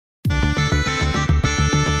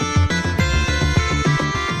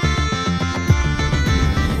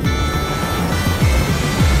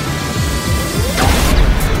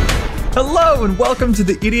Hello and welcome to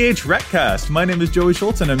the EDHRECast. My name is Joey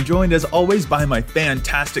Schultz and I'm joined as always by my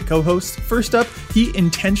fantastic co-host. First up, he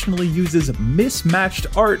intentionally uses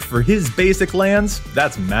mismatched art for his basic lands.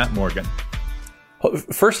 That's Matt Morgan.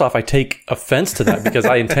 First off, I take offense to that because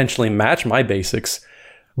I intentionally match my basics.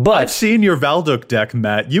 But I've seen your Valduk deck,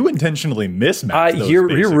 Matt. You intentionally mismatch those you're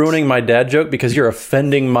basics. ruining my dad joke because you're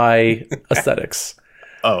offending my aesthetics.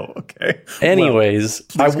 Oh, okay. Anyways,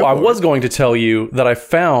 I was going to tell you that I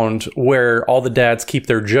found where all the dads keep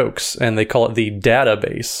their jokes, and they call it the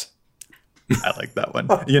database. I like that one.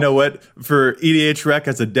 You know what? For EDHREC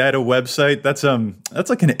as a data website, that's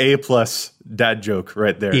like an A+ dad joke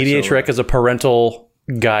right there. EDHREC is a parental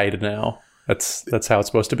guide now. That's how it's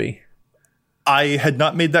supposed to be. I had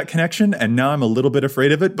not made that connection, and now I'm a little bit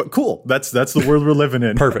afraid of it, but cool. That's the world we're living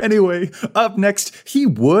in. Perfect. Anyway, up next, he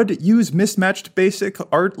would use mismatched basic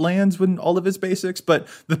art lands with all of his basics, but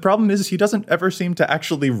the problem is he doesn't ever seem to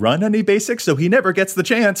actually run any basics, so he never gets the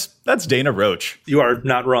chance. That's Dana Roach. You are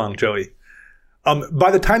not wrong, Joey.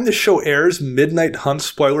 By the time this show airs, Midnight Hunt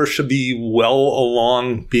spoilers should be well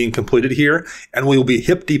along being completed here, and we will be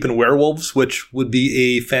hip deep in werewolves, which would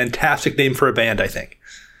be a fantastic name for a band, I think.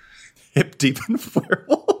 Hip deep in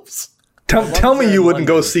werewolves? Tell me you wouldn't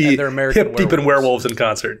go see Hip Deep in Werewolves Werewolves in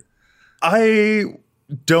concert. I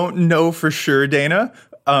don't know for sure, Dana.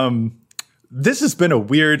 This has been a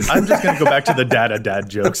weird... I'm just going to go back to the dad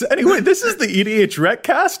jokes. Anyway, this is the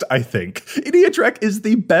EDHRECast, I think. EDHREC is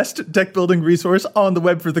the best deck building resource on the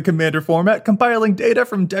web for the Commander format, compiling data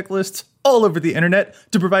from deck lists all over the internet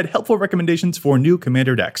to provide helpful recommendations for new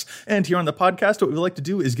Commander decks. And here on the podcast, what we like to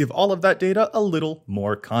do is give all of that data a little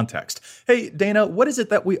more context. Hey, Dana, what is it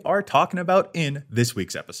that we are talking about in this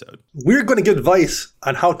week's episode? We're going to give advice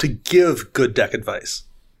on how to give good deck advice.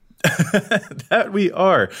 That we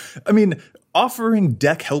are. I mean, offering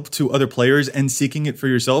deck help to other players and seeking it for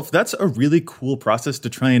yourself, that's a really cool process to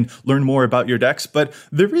try and learn more about your decks, but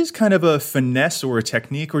there is kind of a finesse or a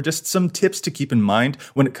technique or just some tips to keep in mind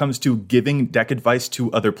when it comes to giving deck advice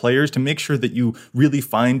to other players to make sure that you really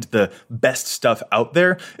find the best stuff out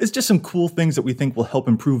there. It's just some cool things that we think will help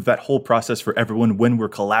improve that whole process for everyone when we're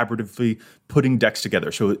collaboratively putting decks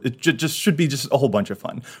together. So it just should be just a whole bunch of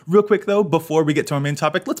fun. Real quick though, before we get to our main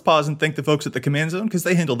topic, let's pause and thank the folks at the Command Zone because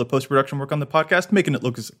they handle the post-production work on the podcast, making it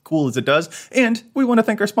look as cool as it does. And we want to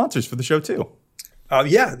thank our sponsors for the show too.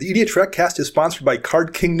 The EDHRECast is sponsored by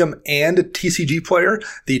Card Kingdom and TCG Player,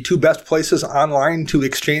 the two best places online to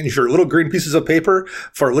exchange your little green pieces of paper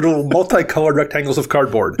for little multicolored rectangles of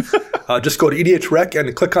cardboard. Just go to EDHREC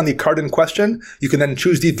and click on the card in question. You can then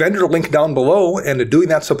choose the vendor link down below, and doing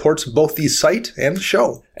that supports both the site and the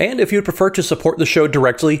show. And if you'd prefer to support the show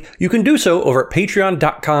directly, you can do so over at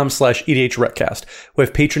patreon.com/EDHRECast. We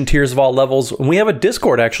have patron tiers of all levels, and we have a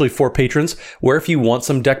Discord actually for patrons, where if you want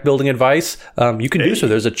some deck building advice, you can do so.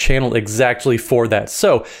 There's a channel exactly for that.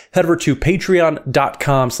 So head over to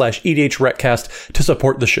patreon.com/EDHRECast to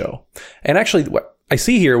support the show. And actually, I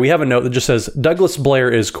see here we have a note that just says Douglas Blair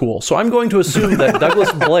is cool. So I'm going to assume that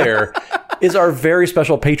Douglas Blair is our very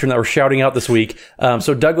special patron that we're shouting out this week.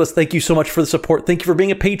 So Douglas, thank you so much for the support. Thank you for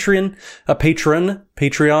being a patron over at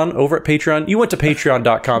Patreon. You went to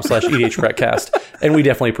patreon.com/EDHRECast, and we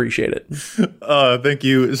definitely appreciate it. Thank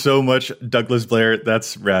you so much, Douglas Blair.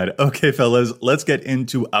 That's rad. Okay, fellas, let's get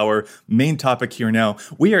into our main topic here now.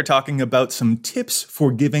 We are talking about some tips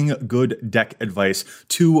for giving good deck advice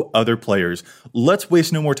to other players. Let's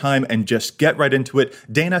waste no more time and just get right into it.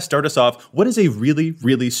 Dana, start us off. What is a really,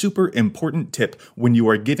 really super important tip when you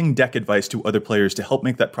are giving deck advice to other players to help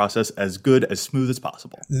make that process as good, as smooth as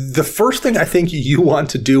possible? The first thing I think you want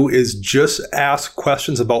to do is just ask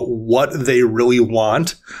questions about what they really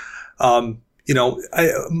want. My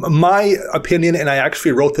opinion, and I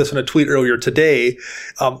actually wrote this in a tweet earlier today,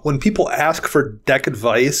 when people ask for deck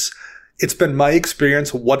advice, it's been my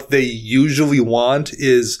experience what they usually want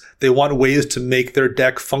is they want ways to make their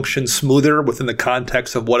deck function smoother within the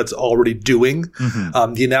context of what it's already doing.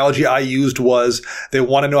 Mm-hmm. The analogy I used was they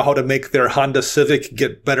want to know how to make their Honda Civic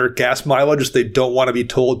get better gas mileage. They don't want to be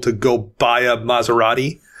told to go buy a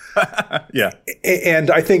Maserati. Yeah.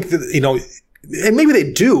 And I think that, and maybe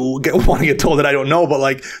they do want to get told that, I don't know, but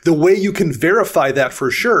like the way you can verify that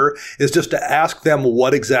for sure is just to ask them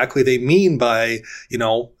what exactly they mean by,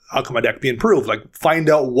 how can my deck be improved? Like find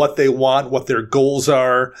out what they want, what their goals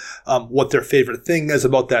are, what their favorite thing is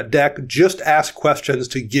about that deck. Just ask questions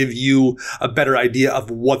to give you a better idea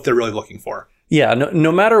of what they're really looking for. Yeah,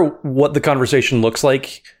 no matter what the conversation looks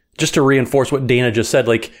like, just to reinforce what Dana just said,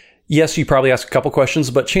 like, yes, you probably ask a couple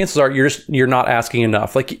questions, but chances are you're not asking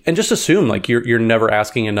enough. Like, and just assume like you're never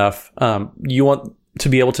asking enough. You want to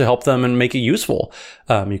be able to help them and make it useful.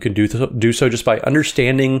 You can do so just by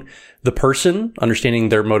understanding the person, understanding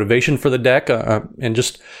their motivation for the deck, and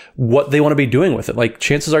just what they want to be doing with it. Like,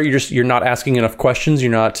 chances are you're not asking enough questions.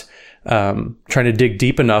 You're not trying to dig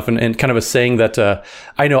deep enough, and kind of a saying that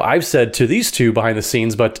I know I've said to these two behind the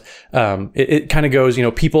scenes, but it kind of goes,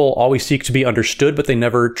 people always seek to be understood, but they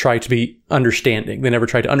never try to be understanding. They never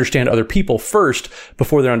try to understand other people first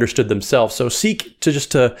before they're understood themselves. So seek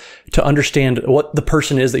to understand what the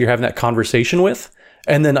person is that you're having that conversation with.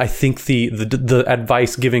 And then I think the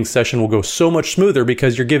advice giving session will go so much smoother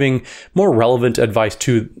because you're giving more relevant advice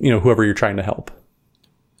to, whoever you're trying to help.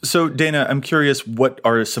 So, Dana, I'm curious, what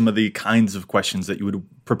are some of the kinds of questions that you would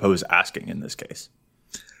propose asking in this case?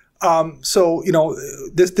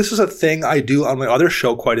 This is a thing I do on my other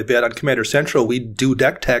show quite a bit. On Commander Central, we do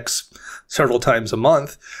deck techs several times a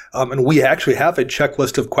month. And we actually have a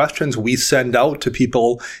checklist of questions we send out to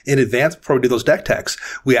people in advance before we do those deck techs.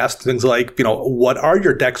 We ask things like, what are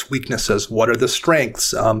your deck's weaknesses? What are the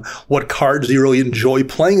strengths? What cards do you really enjoy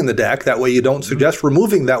playing in the deck? That way you don't suggest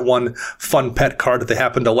removing that one fun pet card that they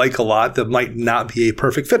happen to like a lot that might not be a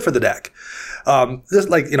perfect fit for the deck.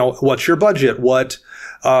 What's your budget? What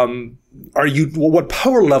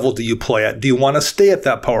power level do you play at? Do you want to stay at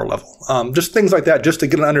that power level? Just things like that, just to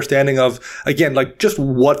get an understanding of, again, just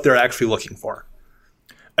what they're actually looking for.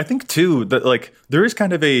 I think too that there is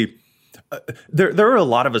kind of there are a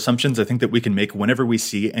lot of assumptions I think that we can make whenever we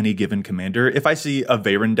see any given commander. If I see a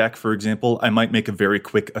Veyron deck, for example, I might make a very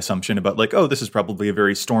quick assumption about this is probably a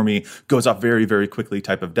very stormy, goes off very, very quickly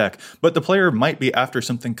type of deck. But the player might be after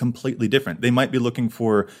something completely different. They might be looking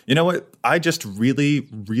for, I just really,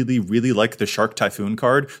 really, really like the Shark Typhoon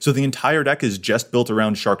card. So the entire deck is just built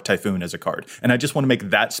around Shark Typhoon as a card. And I just want to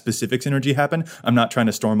make that specific synergy happen. I'm not trying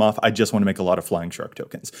to storm off. I just want to make a lot of flying shark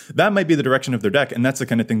tokens. That might be the direction of their deck. And that's the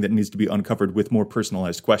kind of thing that needs to be uncovered with more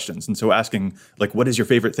personalized questions. And so asking, what is your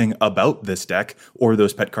favorite thing about this deck, or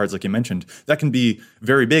those pet cards like you mentioned, that can be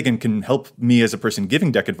very big and can help me as a person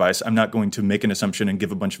giving deck advice. I'm not going to make an assumption and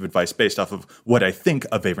give a bunch of advice based off of what I think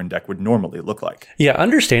a Veyron deck would normally look like. Yeah,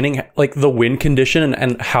 understanding the win condition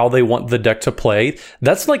and how they want the deck to play,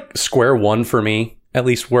 that's square one for me. At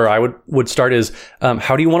least where I would start is,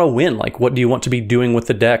 how do you want to win? What do you want to be doing with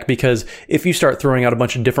the deck? Because if you start throwing out a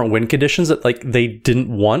bunch of different win conditions that they didn't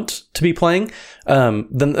want to be playing,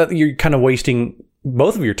 then you're kind of wasting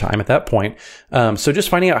both of your time at that point. So just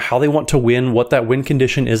finding out how they want to win, what that win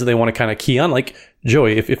condition is that they want to kind of key on.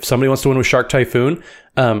 Joey, if somebody wants to win with Shark Typhoon,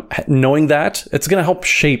 knowing that, it's going to help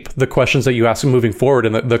shape the questions that you ask them moving forward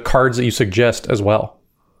and the cards that you suggest as well.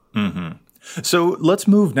 Mm-hmm. So let's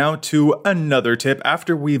move now to another tip.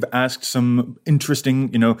 After we've asked some interesting,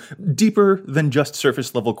 deeper than just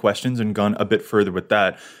surface level questions and gone a bit further with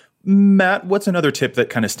that, Matt, what's another tip that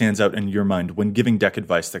kind of stands out in your mind when giving deck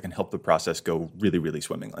advice that can help the process go really, really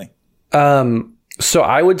swimmingly? So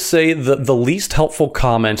I would say the least helpful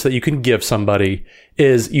comment that you can give somebody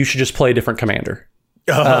is you should just play a different commander.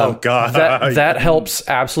 Oh, God. That helps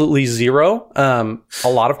absolutely zero. A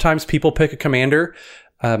lot of times people pick a commander,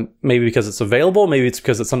 maybe because it's available, maybe it's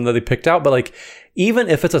because it's something that they picked out. But even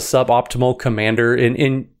if it's a suboptimal commander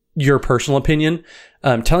in your personal opinion,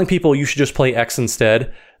 telling people you should just play X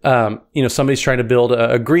instead. Somebody's trying to build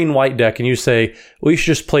a green-white deck and you say, well, you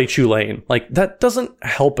should just play Chulane. That doesn't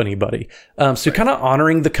help anybody. So kind of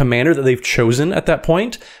honoring the commander that they've chosen at that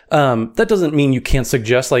point. That doesn't mean you can't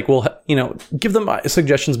suggest, give them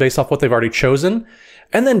suggestions based off what they've already chosen.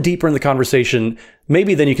 And then deeper in the conversation,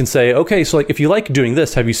 maybe then you can say, okay, so if you like doing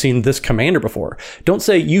this, have you seen this commander before? Don't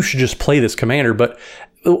say you should just play this commander, but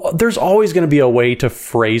there's always going to be a way to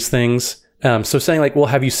phrase things. So saying well,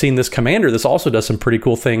 have you seen this commander? This also does some pretty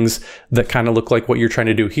cool things that kind of look like what you're trying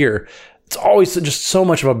to do here. It's always just so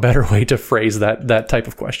much of a better way to phrase that type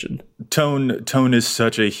of question. Tone is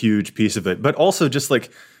such a huge piece of it, but also just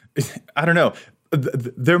I don't know.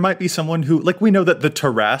 There might be someone who, we know that the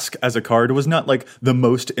Tarrasque as a card was not the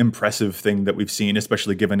most impressive thing that we've seen,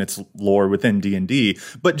 especially given its lore within D&D.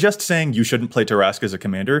 But just saying you shouldn't play Tarrasque as a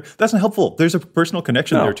commander, that's not helpful. There's a personal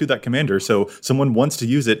connection there to that commander. So someone wants to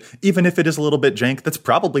use it, even if it is a little bit jank, that's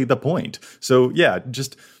probably the point. So yeah,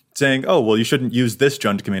 just saying, oh, well, you shouldn't use this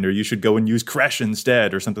Jund commander. You should go and use Kresh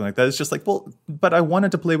instead or something like that. It's just well, but I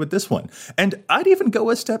wanted to play with this one. And I'd even go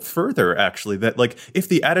a step further, actually, that if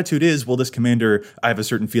the attitude is, well, this commander, I have a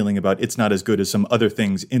certain feeling about it's not as good as some other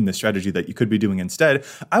things in the strategy that you could be doing instead,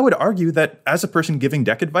 I would argue that as a person giving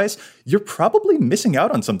deck advice, you're probably missing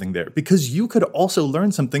out on something there because you could also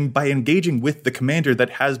learn something by engaging with the commander that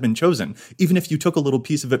has been chosen. Even if you took a little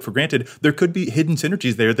piece of it for granted, there could be hidden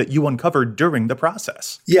synergies there that you uncovered during the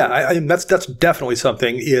process. Yeah, that's definitely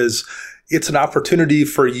something is, it's an opportunity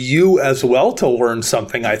for you as well to learn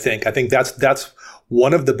something, I think. I think that's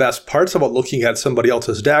one of the best parts about looking at somebody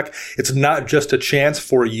else's deck. It's not just a chance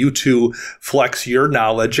for you to flex your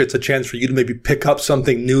knowledge. It's a chance for you to maybe pick up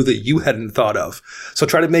something new that you hadn't thought of. So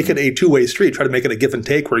try to make it a two-way street. Try to make it a give and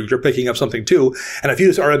take where you're picking up something too. And if you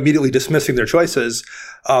just are immediately dismissing their choices,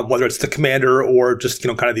 whether it's the commander or just,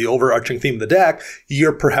 kind of the overarching theme of the deck,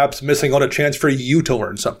 you're perhaps missing out a chance for you to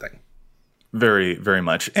learn something. Very, very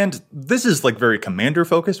much. And this is like very commander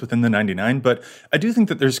focused within the 99, but I do think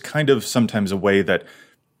that there's kind of sometimes a way that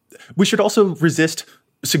we should also resist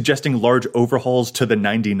suggesting large overhauls to the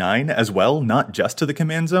 99 as well, not just to the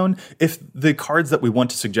command zone. If the cards that we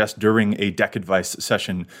want to suggest during a deck advice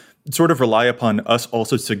session sort of rely upon us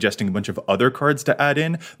also suggesting a bunch of other cards to add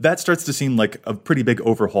in, that starts to seem like a pretty big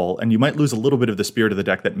overhaul, and you might lose a little bit of the spirit of the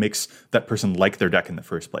deck that makes that person like their deck in the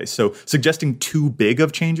first place. So suggesting too big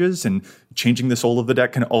of changes and changing the soul of the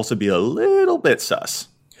deck can also be a little bit sus.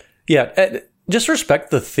 Yeah, just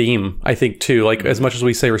respect the theme, I think, too. Like, as much as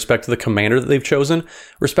we say respect to the commander that they've chosen,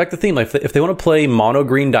 respect the theme. Like, if they want to play mono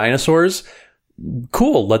green dinosaurs,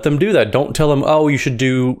 cool, let them do that. Don't tell them, oh, you should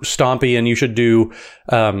do Stompy and you should do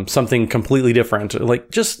something completely different.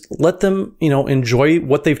 Like, just let them, enjoy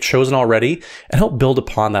what they've chosen already and help build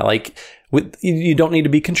upon that. Like, you don't need to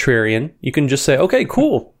be contrarian. You can just say, okay,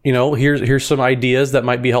 cool. Here's some ideas that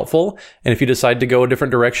might be helpful. And if you decide to go a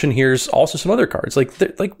different direction, here's also some other cards. Like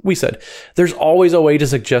we said, there's always a way to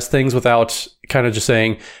suggest things without kind of just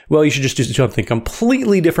saying, well, you should just do something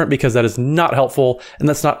completely different because that is not helpful. And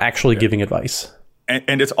that's not actually giving advice.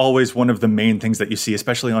 And it's always one of the main things that you see,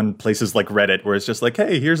 especially on places like Reddit, where it's just like,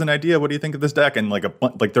 hey, here's an idea. What do you think of this deck? And like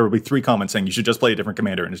there will be 3 comments saying you should just play a different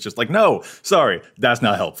commander. And it's just like, no, sorry, that's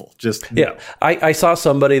not helpful. Just yeah. I saw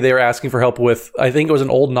somebody, they were asking for help with, I think it was an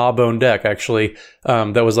old Gnawbone deck, actually,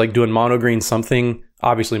 that was like doing mono green something,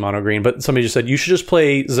 obviously mono green, but somebody just said, you should just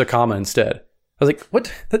play Zakama instead. I was like,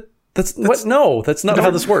 what? That's what? No, that's not how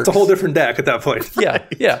this works. It's a whole different deck at that point. Yeah,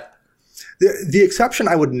 yeah. The exception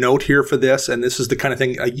I would note here for this, and this is the kind of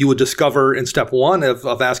thing you would discover in step 1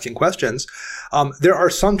 of asking questions, there are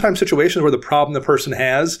sometimes situations where the problem the person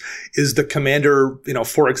has is the commander,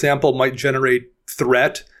 for example, might generate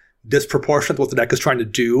threat disproportionate to what the deck is trying to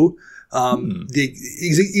do. The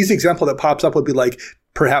easy example that pops up would be like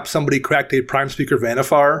perhaps somebody cracked a Prime Speaker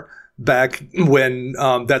Vanifar back when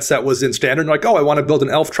that set was in standard. And like, oh, I want to build an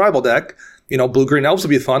elf tribal deck. Blue-green elves will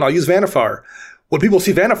be fun. I'll use Vanifar. When people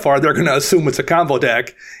see Vanifar, they're going to assume it's a combo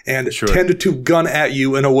deck and tend to gun at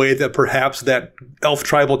you in a way that perhaps that elf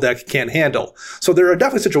tribal deck can't handle. So there are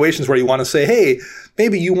definitely situations where you want to say, hey,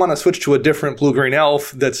 maybe you want to switch to a different blue-green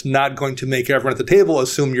elf that's not going to make everyone at the table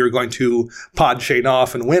assume you're going to pod Shane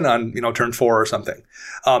off and win on, turn 4 or something.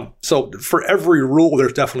 So for every rule,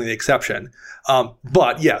 there's definitely an exception.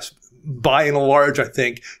 But yes, by and large, I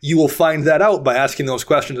think you will find that out by asking those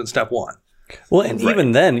questions in step 1. Well, and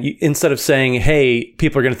even then, instead of saying, hey,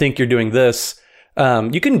 people are going to think you're doing this,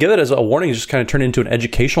 you can give it as a warning, just kind of turn it into an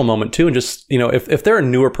educational moment too. And just, if they're a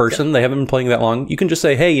newer person, they haven't been playing that long, you can just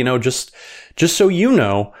say, hey, just so you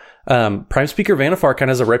know, Prime Speaker Vanifar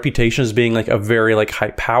kind of has a reputation as being like a very like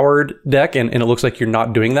high powered deck. And it looks like you're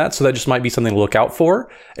not doing that. So that just might be something to look out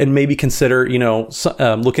for and maybe consider,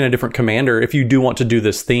 looking at a different commander if you do want to do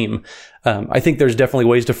this theme. I think there's definitely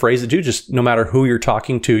ways to phrase it too. Just no matter who you're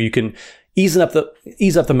talking to, you can ease up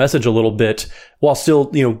the message a little bit while still,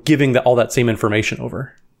 giving all that same information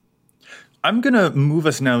over. I'm going to move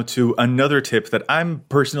us now to another tip that I'm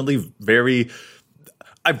personally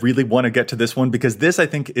I really want to get to this one because this, I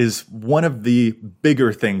think, is one of the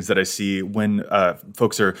bigger things that I see when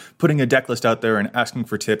folks are putting a deck list out there and asking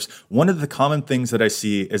for tips. One of the common things that I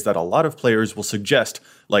see is that a lot of players will suggest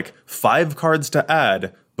like 5 cards to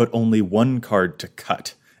add, but only 1 card to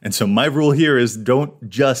cut. And so my rule here is don't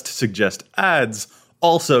just suggest adds,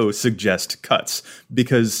 also suggest cuts,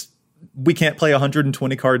 because we can't play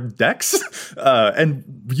 120 card decks.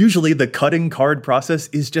 And usually the cutting card process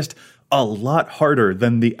is just a lot harder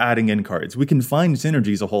than the adding in cards. We can find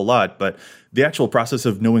synergies a whole lot, but the actual process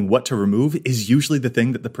of knowing what to remove is usually the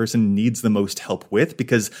thing that the person needs the most help with,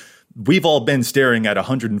 because we've all been staring at a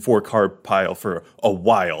 104 card pile for a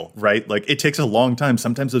while, right? Like it takes a long time.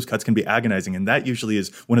 Sometimes those cuts can be agonizing, and that usually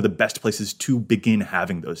is one of the best places to begin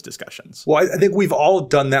having those discussions. Well, I think we've all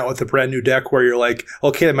done that with a brand new deck where you're like,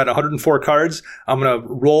 okay, I'm at 104 cards. I'm going to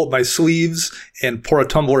roll up my sleeves and pour a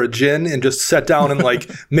tumbler of gin and just sit down and like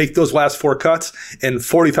make those last 4 cuts. And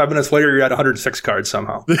 45 minutes later, you're at 106 cards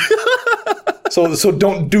somehow. So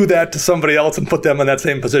don't do that to somebody else and put them in that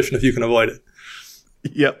same position if you can avoid it.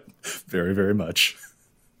 Yep. Very, very much.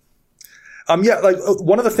 Like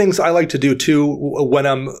one of the things I like to do too when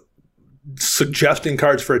I'm suggesting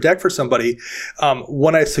cards for a deck for somebody,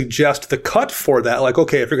 when I suggest the cut for that, like,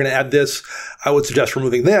 okay, if you're going to add this, I would suggest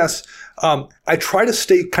removing this. I try to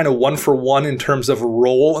stay kind of one for one in terms of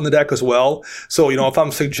role in the deck as well. So, if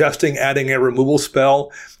I'm suggesting adding a removal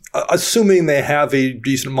spell, assuming they have a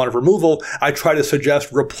decent amount of removal, I try to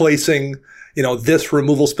suggest replacing, this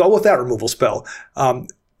removal spell with that removal spell.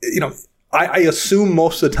 I assume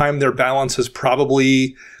most of the time their balance is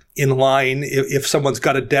probably in line if someone's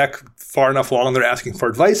got a deck far enough along and they're asking for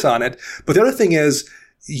advice on it. But the other thing is,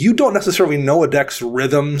 you don't necessarily know a deck's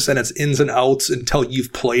rhythms and its ins and outs until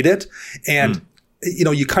you've played it. And,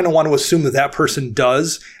 you kind of want to assume that person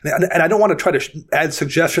does. And I don't want to try to add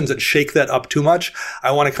suggestions that shake that up too much.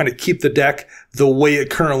 I want to kind of keep the deck the way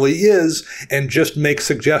it currently is and just make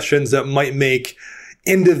suggestions that might make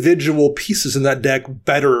individual pieces in that deck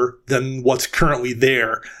better than what's currently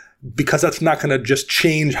there, because that's not going to just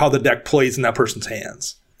change how the deck plays in that person's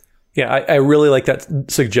hands. Yeah, I really like that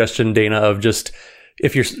suggestion, Dana, of just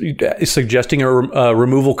if you're suggesting a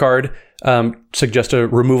removal card, suggest a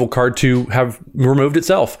removal card to have removed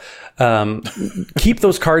itself. Keep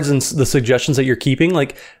those cards and the suggestions that you're keeping,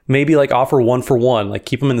 like maybe like offer one for one, like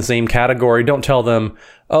keep them in the same category. Don't tell them,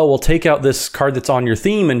 oh, well, take out this card that's on your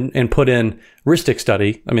theme and put in Rhystic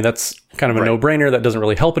Study. I mean, that's kind of a no-brainer. That doesn't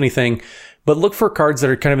really help anything. But look for cards that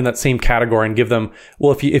are kind of in that same category and give them,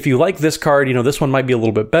 well, if you like this card, this one might be a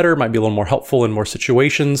little bit better, might be a little more helpful in more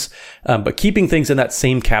situations. But keeping things in that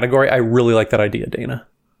same category, I really like that idea, Dana.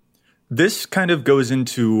 This kind of goes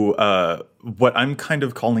into what I'm kind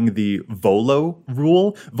of calling the Volo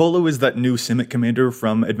rule. Volo is that new Simic commander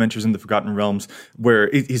from Adventures in the Forgotten Realms, where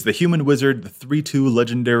he's the human wizard, the 3/2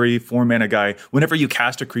 legendary 4-mana guy. Whenever you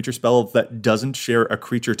cast a creature spell that doesn't share a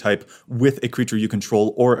creature type with a creature you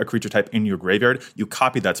control or a creature type in your graveyard, you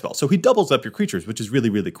copy that spell. So he doubles up your creatures, which is really,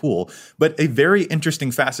 really cool. But a very interesting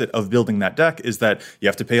facet of building that deck is that you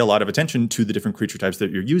have to pay a lot of attention to the different creature types that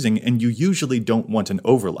you're using, and you usually don't want an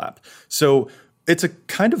overlap. So it's a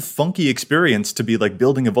kind of funky experience to be like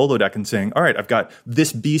building a Volo deck and saying, all right, I've got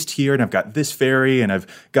this beast here and I've got this fairy and I've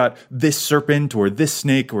got this serpent or this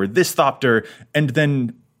snake or this thopter. And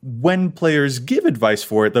then when players give advice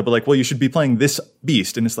for it, they'll be like, well, you should be playing this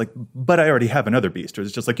beast. And it's like, but I already have another beast. Or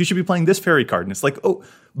it's just like, you should be playing this fairy card. And it's like, oh,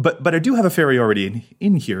 but I do have a fairy already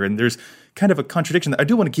in here. And there's kind of a contradiction that I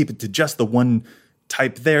do want to keep it to just the one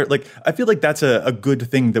type there. Like, I feel like that's a good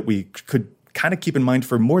thing that we could kind of keep in mind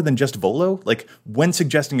for more than just Volo. Like when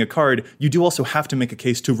suggesting a card, you do also have to make a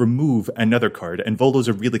case to remove another card. And Volo's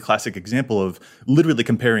a really classic example of literally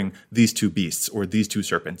comparing these two beasts or these two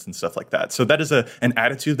serpents and stuff like that. So that is an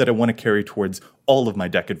attitude that I want to carry towards all of my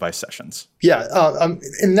deck advice sessions. Yeah,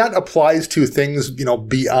 and that applies to things,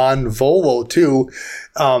 beyond Volo too.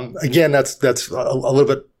 Again, that's a little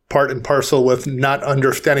bit part and parcel with not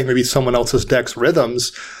understanding maybe someone else's deck's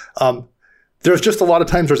rhythms. There's just a lot of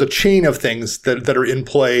times there's a chain of things that are in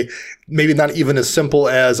play. Maybe not even as simple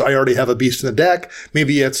as I already have a beast in the deck.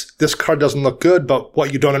 Maybe it's this card doesn't look good, but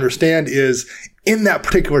what you don't understand is in that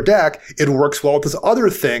particular deck, it works well with this other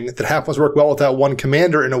thing that happens to work well with that one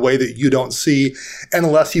commander in a way that you don't see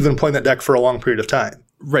unless you've been playing that deck for a long period of time.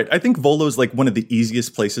 Right. I think Volo is like one of the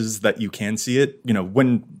easiest places that you can see it.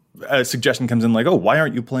 When a suggestion comes in like, oh, why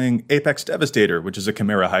aren't you playing Apex Devastator, which is a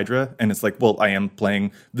Chimera Hydra? And it's like, well, I am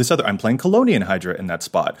playing I'm playing Colonian Hydra in that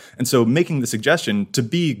spot. And so making the suggestion to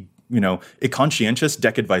be, a conscientious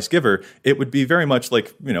deck advice giver, it would be very much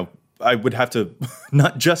like, I would have to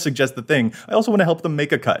not just suggest the thing. I also want to help them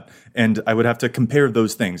make a cut. And I would have to compare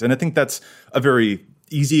those things. And I think that's a very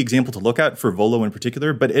easy example to look at for Volo in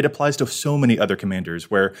particular, but it applies to so many other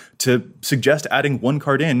commanders where to suggest adding one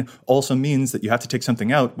card in also means that you have to take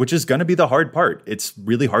something out, which is going to be the hard part. It's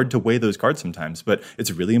really hard to weigh those cards sometimes, but it's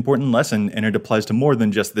a really important lesson, and it applies to more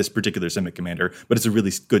than just this particular Simic commander, but it's a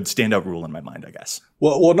really good standout rule in my mind, I guess.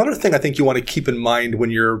 Well, another thing I think you want to keep in mind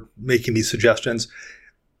when you're making these suggestions,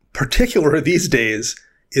 particularly these days,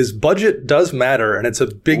 is budget does matter, and it's a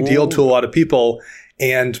big deal to a lot of people,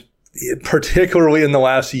 and particularly in the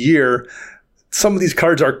last year, some of these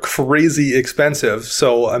cards are crazy expensive.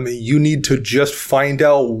 So, you need to just find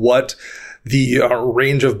out what the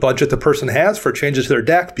range of budget the person has for changes to their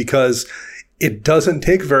deck, because it doesn't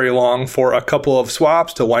take very long for a couple of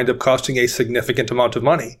swaps to wind up costing a significant amount of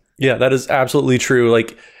money. Yeah, that is absolutely true.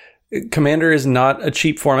 Like, Commander is not a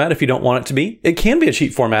cheap format if you don't want it to be. It can be a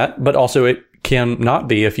cheap format, but also it can not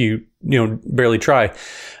be if you barely try.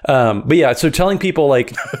 But yeah, so telling people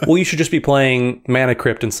like, well, you should just be playing Mana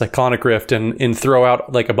Crypt and Cyclonic Rift and throw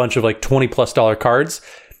out like a bunch of like $20+ cards.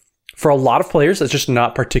 For a lot of players, that's just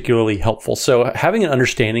not particularly helpful. So having an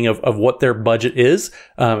understanding of what their budget is,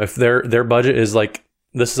 if their budget is like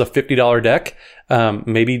this is a $50 deck.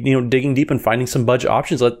 Maybe, digging deep and finding some budget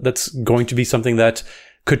options. That's going to be something that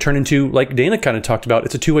could turn into, like Dana kind of talked about,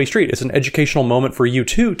 it's a two-way street. It's an educational moment for you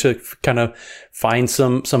too, to kind of find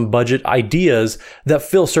some budget ideas that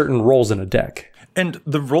fill certain roles in a deck. And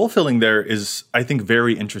the role filling there is, I think,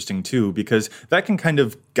 very interesting too, because that can kind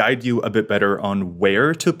of guide you a bit better on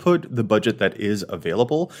where to put the budget that is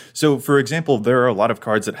available. So, for example, there are a lot of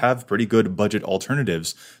cards that have pretty good budget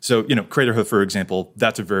alternatives. So, Craterhoof, for example,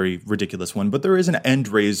 that's a very ridiculous one, but there is an End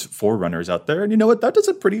Raise Forerunners out there. And you know what? That does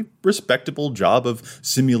a pretty respectable job of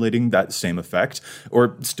simulating that same effect. Or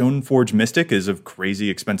Stoneforge Mystic is a crazy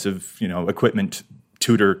expensive, equipment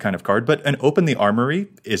tutor kind of card, but an Open the Armory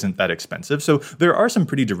isn't that expensive. So there are some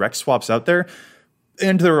pretty direct swaps out there.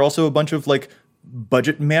 And there are also a bunch of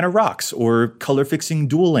budget mana rocks or color fixing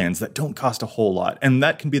dual lands that don't cost a whole lot. And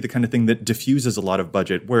that can be the kind of thing that diffuses a lot of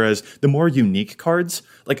budget. Whereas the more unique cards,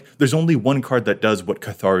 there's only one card that does what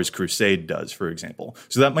Cathar's Crusade does, for example.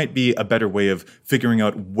 So that might be a better way of figuring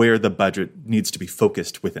out where the budget needs to be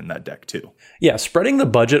focused within that deck too. Yeah, spreading the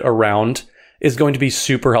budget around is going to be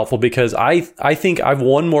super helpful, because I think I've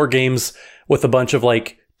won more games with a bunch of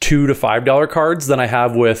 $2 to $5 cards than I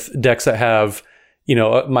have with decks that have,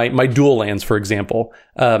 my dual lands, for example.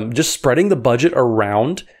 Just spreading the budget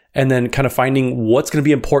around and then kind of finding what's going to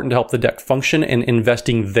be important to help the deck function and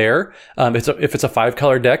investing there. If it's a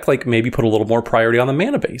 5-color deck, maybe put a little more priority on the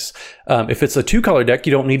mana base. If it's a 2-color deck,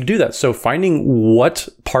 you don't need to do that. So finding what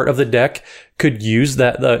part of the deck could use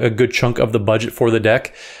a good chunk of the budget for the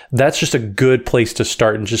deck, that's just a good place to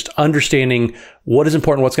start, and just understanding what is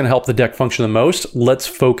important, what's going to help the deck function the most. Let's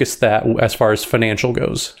focus that as far as financial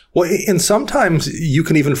goes. Well, and sometimes you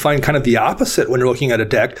can even find kind of the opposite when you're looking at a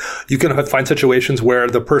deck. You can find situations where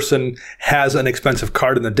the person has an expensive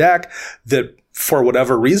card in the deck that, for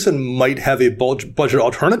whatever reason, might have a budget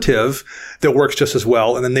alternative that works just as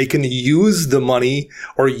well. And then they can use the money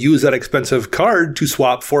or use that expensive card to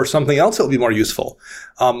swap for something else that will be more useful.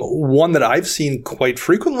 One that I've seen quite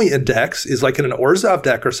frequently in decks is in an Orzhov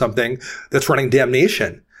deck or something that's running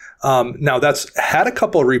Damnation. Now that's had a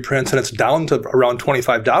couple of reprints and it's down to around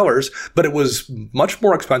 $25, but it was much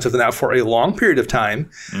more expensive than that for a long period of time.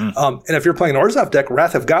 And if you're playing an Orzhov deck,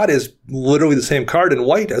 Wrath of God is literally the same card in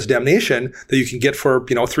white as Damnation that you can get for,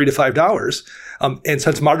 $3 to $5. And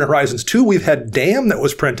since Modern Horizons 2, we've had Damn that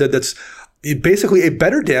was printed that's basically a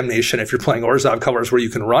better Damnation if you're playing Orzhov colors where you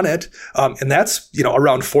can run it. And that's,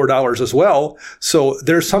 around $4 as well. So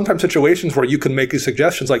there's sometimes situations where you can make these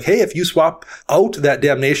suggestions hey, if you swap out that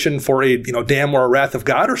Damnation for a, Dam or a Wrath of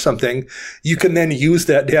God or something, you can then use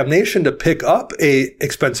that Damnation to pick up a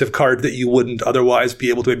expensive card that you wouldn't otherwise be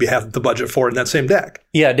able to maybe have the budget for in that same deck.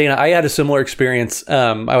 Yeah, Dana, I had a similar experience.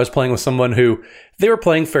 I was playing with someone who, they were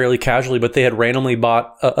playing fairly casually, but they had randomly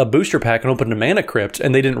bought a booster pack and opened a Mana Crypt,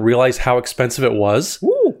 and they didn't realize how expensive it was.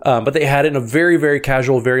 But they had it in a very, very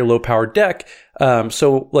casual, very low-powered deck.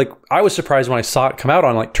 So I was surprised when I saw it come out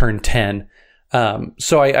on turn 10.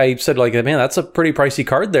 So I said man, that's a pretty pricey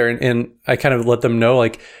card there. And I kind of let them know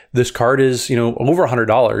this card is, over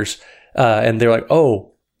 $100. And they're like,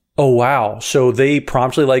 oh, wow. So they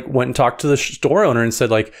promptly went and talked to the store owner and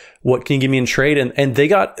said what can you give me in trade? And they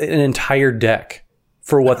got an entire deck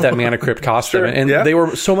for what that Mana Crypt cost them. And they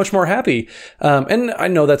were so much more happy. And I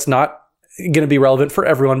know that's not going to be relevant for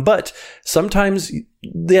everyone, but sometimes,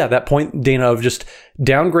 that point, Dana, of just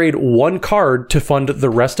downgrade one card to fund the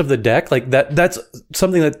rest of the deck, that's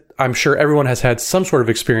something that I'm sure everyone has had some sort of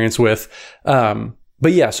experience with.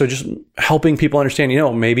 But yeah, so just helping people understand,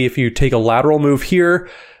 maybe if you take a lateral move here,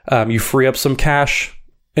 you free up some cash,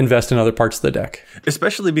 invest in other parts of the deck.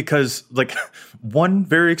 Especially because one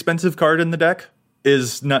very expensive card in the deck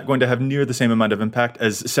is not going to have near the same amount of impact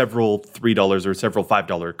as several $3 or several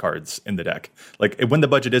 $5 cards in the deck. When the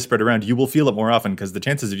budget is spread around, you will feel it more often, because the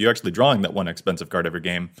chances of you actually drawing that one expensive card every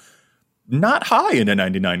game, not high in a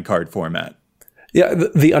 99 card format. Yeah,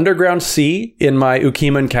 the Underground Sea in my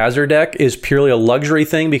Ukima and Khazar deck is purely a luxury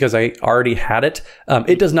thing because I already had it.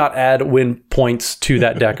 It does not add win points to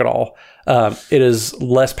that deck at all. It is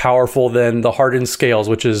less powerful than the Hardened Scales,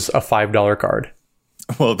 which is a $5 card.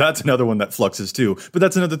 Well, that's another one that fluxes too. But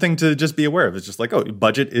that's another thing to just be aware of. It's just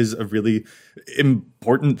budget is a really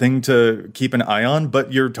important thing to keep an eye on.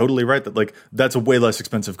 But you're totally right that that's a way less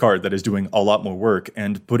expensive card that is doing a lot more work.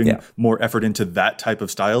 And putting more effort into that type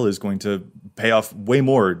of style is going to pay off way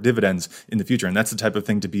more dividends in the future. And that's the type of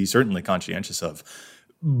thing to be certainly conscientious of.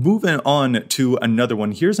 Moving on to another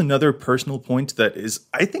one. Here's another personal point that is,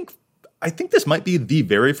 I think this might be the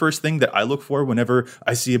very first thing that I look for whenever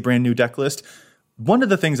I see a brand new deck list. One of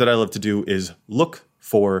the things that I love to do is look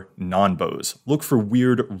for non-bows. Look for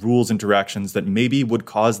weird rules interactions that maybe would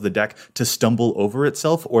cause the deck to stumble over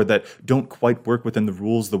itself or that don't quite work within the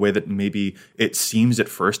rules the way that maybe it seems at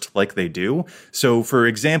first like they do. So for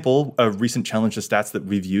example, a recent challenge to stats that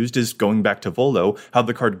we've used is going back to Volo, how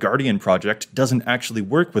the card Guardian Project doesn't actually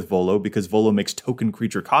work with Volo because Volo makes token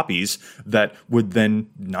creature copies that would then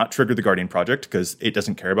not trigger the Guardian Project because it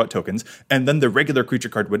doesn't care about tokens. And then the regular creature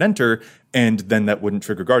card would enter, and then that wouldn't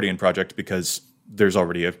trigger Guardian Project because there's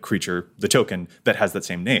already a creature, the token, that has that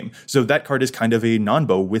same name. So that card is kind of a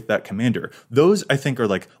non-bow with that commander. Those, I think, are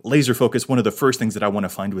like laser focus, one of the first things that I want to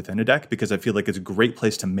find within a deck, because I feel like it's a great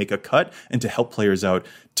place to make a cut and to help players out,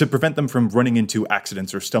 to prevent them from running into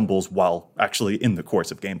accidents or stumbles while actually in the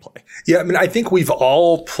course of gameplay. Yeah, I mean, I think we've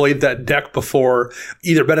all played that deck before,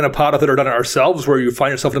 either been in a pot of it or done it ourselves, where you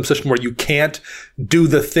find yourself in a position where you can't do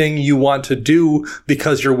the thing you want to do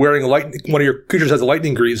because you're wearing one of your creatures has a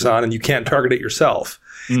lightning greaves on and you can't target it yourself.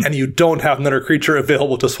 And you don't have another creature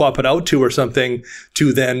available to swap it out to or something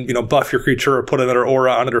to then, buff your creature or put another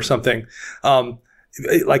aura on it or something.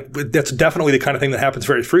 That's definitely the kind of thing that happens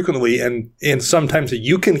very frequently. And sometimes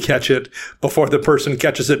you can catch it before the person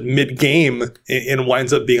catches it mid-game and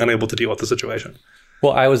winds up being unable to deal with the situation.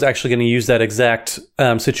 Well, I was actually going to use that exact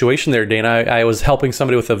situation there, Dana. I was helping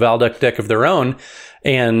somebody with a Valduk deck of their own,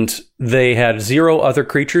 and they had 0 other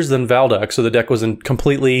creatures than Valduk. So the deck was in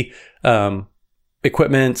completely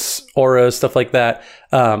equipments, auras, stuff like that.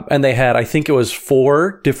 And they had, I think it was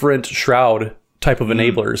 4 different Shroud type of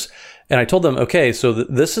enablers. And I told them, okay, so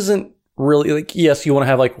this isn't really like, yes, you want to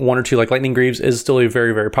have like 1 or 2, like Lightning Greaves is still a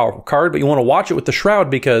very, very powerful card, but you want to watch it with the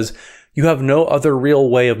Shroud because you have no other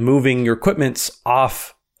real way of moving your equipments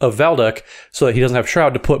off of Valduk so that he doesn't have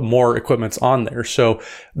Shroud to put more equipments on there. So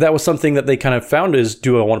that was something that they kind of found is,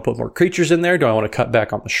 do I want to put more creatures in there? Do I want to cut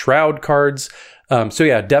back on the Shroud cards? So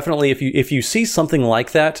yeah, definitely if you see something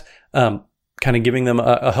like that, kind of giving them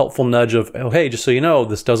a helpful nudge of, oh, hey, just so you know,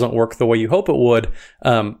 this doesn't work the way you hope it would,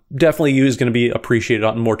 definitely is going to be appreciated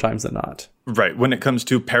on more times than not. Right. When it comes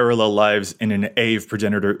to parallel lives in an Ave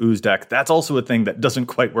Progenitor Ooze deck, that's also a thing that doesn't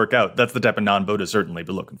quite work out. That's the type of non-bow to certainly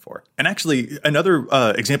be looking for. And actually, another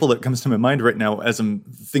example that comes to my mind right now as I'm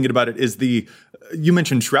thinking about it is you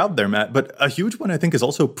mentioned Shroud there, Matt, but a huge one I think is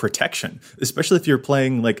also Protection, especially if you're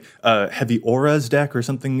playing like a Heavy Auras deck or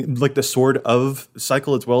something like the Sword of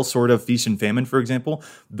cycle as well, Sword of Feast and Famine, for example.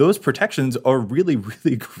 Those protections are really,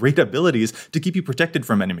 really great abilities to keep you protected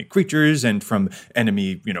from enemy creatures and from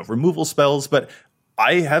enemy, removal spells. But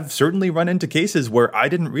I have certainly run into cases where I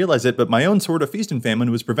didn't realize it, but my own Sword of Feast and Famine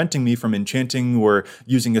was preventing me from enchanting or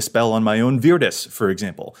using a spell on my own Virdis, for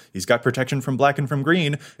example. He's got protection from black and from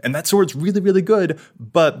green, and that sword's really, really good,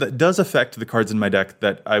 but that does affect the cards in my deck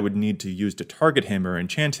that I would need to use to target him or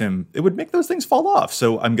enchant him. It would make those things fall off,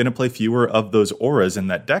 so I'm going to play fewer of those auras in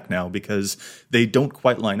that deck now because they don't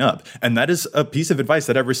quite line up. And that is a piece of advice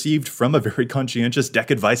that I've received from a very conscientious deck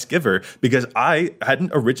advice giver because I hadn't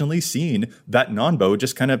originally seen that non-bow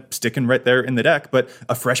just kind of sticking right there in the deck, but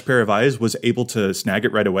a fresh pair of eyes was able to snag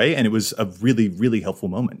it right away, and it was a really, really helpful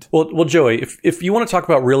moment. Well, Joey, if you want to talk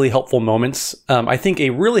about really helpful moments, I think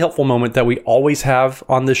a really helpful moment that we always have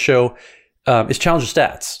on this show is Challenge of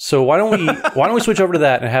Stats. So why don't we switch over to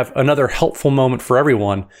that and have another helpful moment for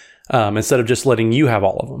everyone instead of just letting you have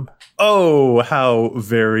all of them? Oh, how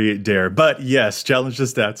very dare. But yes, Challenge the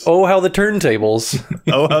Stats. Oh, how the turntables.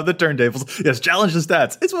 Oh, how the turntables. Yes, Challenge the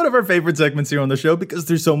Stats. It's one of our favorite segments here on the show because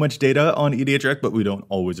there's so much data on EDHREC, but we don't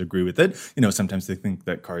always agree with it. Sometimes they think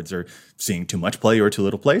that cards are seeing too much play or too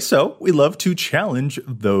little play, so we love to challenge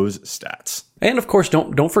those stats. And of course,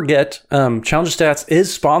 don't forget, Challenge of Stats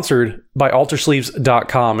is sponsored by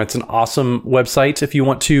altersleeves.com. It's an awesome website if you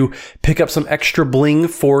want to pick up some extra bling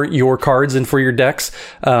for your cards and for your decks.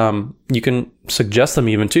 You can suggest them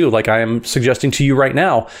even too, like I am suggesting to you right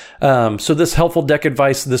now. So this helpful deck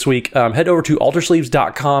advice this week, head over to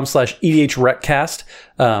altersleeves.com/EDHRECast.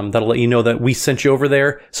 That'll let you know that we sent you over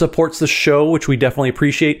there. Supports the show, which we definitely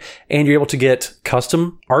appreciate. And you're able to get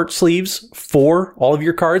custom art sleeves for all of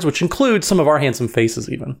your cards, which includes some of our handsome faces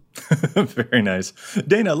even. Very nice.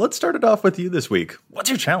 Dana, let's start it off with you this week. What's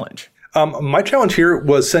your challenge? My challenge here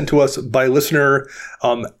was sent to us by listener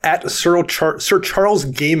at Sir Charles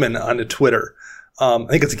Gaiman on Twitter. I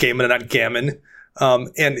think it's Gaiman and not Gammon.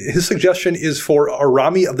 And his suggestion is for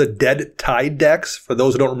Arami of the Dead Tide decks. For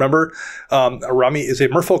those who don't remember, Arami is a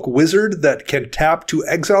Merfolk wizard that can tap to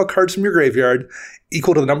exile cards from your graveyard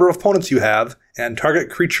equal to the number of opponents you have, and target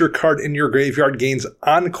creature card in your graveyard gains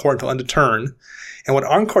Encore until end of turn. And what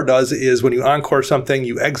Encore does is when you Encore something,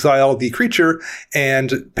 you exile the creature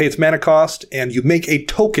and pay its mana cost, and you make a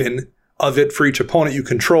token of it for each opponent you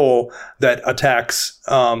control that attacks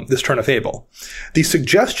this Turn of Fable. The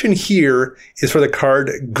suggestion here is for the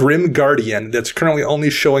card Grim Guardian that's currently only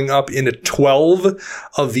showing up in 12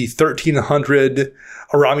 of the 1,300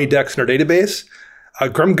 Arami decks in our database.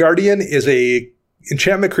 Grim Guardian is a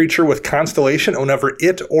enchantment creature with Constellation, and whenever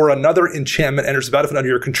it or another enchantment enters the battlefield under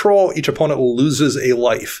your control, each opponent loses a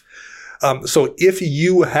life. So if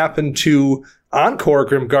you happen to encore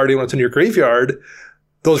Grim Guardian when it's in your graveyard,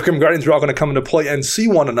 those Grim Guardians are all going to come into play and see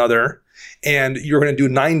one another, and you're going to do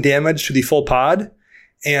 9 damage to the full pod.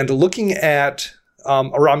 And looking at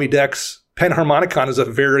Arami decks, Panharmonicon is a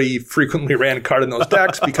very frequently ran card in those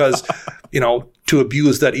decks because, to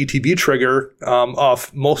abuse that ETB trigger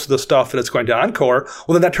off most of the stuff that it's going to encore,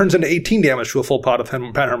 well, then that turns into 18 damage to a full pot of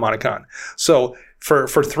Panharmonicon. So for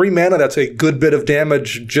 3 mana, that's a good bit of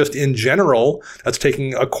damage just in general. That's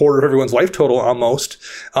taking a quarter of everyone's life total almost,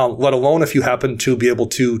 let alone if you happen to be able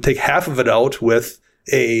to take half of it out with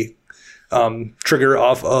a trigger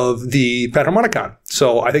off of the Panharmonicon.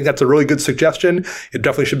 So I think that's a really good suggestion. It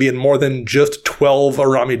definitely should be in more than just 12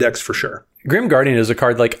 Arami decks for sure. Grim Guardian is a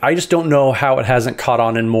card, I just don't know how it hasn't caught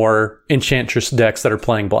on in more Enchantress decks that are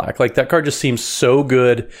playing black. That card just seems so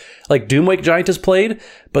good. Doomwake Giant is played,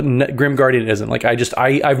 but Grim Guardian isn't.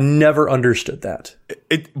 I've never understood that.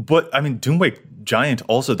 But Doomwake Giant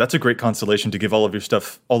also, that's a great constellation to give all of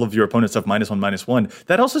your opponent's stuff -1/-1.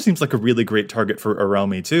 That also seems like a really great target for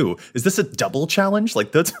Arami too. Is this a double challenge?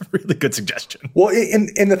 That's a really good suggestion. Well,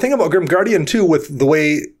 and the thing about Grim Guardian too, with the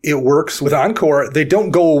way it works with Encore, they don't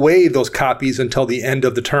go away, those copies, until the end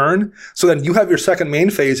of the turn. So then you have your second main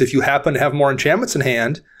phase if you happen to have more enchantments in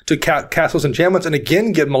hand to cast those enchantments and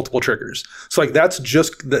again get multiple triggers. So that's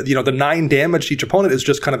just the 9 damage to each opponent is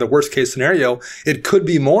just kind of the worst case scenario. It could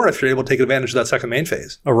be more if you're able to take advantage of that second main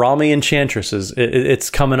phase. Arami Enchantresses, it's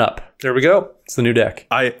coming up. There we go. It's the new deck.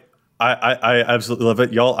 I absolutely love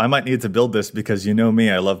it. Y'all, I might need to build this because you know me,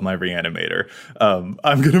 I love my Reanimator.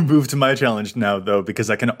 I'm going to move to my challenge now, though, because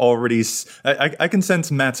I can already... I can sense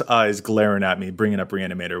Matt's eyes glaring at me, bringing up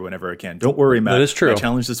Reanimator whenever I can. Don't worry, Matt. That is true.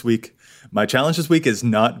 My challenge this week is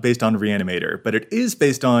not based on Reanimator, but it is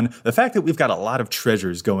based on the fact that we've got a lot of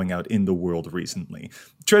treasures going out in the world recently.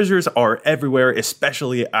 Treasures are everywhere,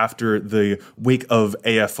 especially after the wake of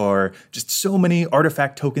AFR. Just so many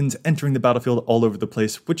artifact tokens entering the battlefield all over the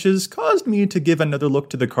place, which has caused me to give another look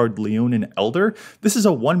to the card Leonin Elder. This is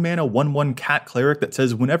a 1-mana 1/1 cat cleric that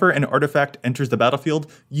says whenever an artifact enters the battlefield,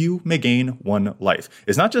 you may gain 1 life.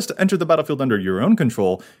 It's not just to enter the battlefield under your own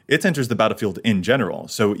control, it enters the battlefield in general.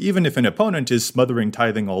 So even if an opponent is smothering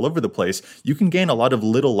tithing all over the place, you can gain a lot of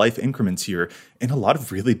little life increments here in a lot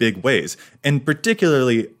of really big ways. And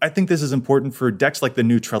particularly, I think this is important for decks like the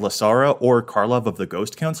new Trelasara or Karlov of the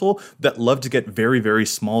Ghost Council that love to get very, very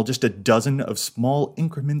small, just a dozen of small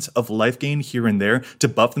increments of life gain here and there to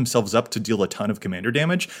buff themselves up to deal a ton of commander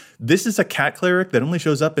damage. This is a cat cleric that only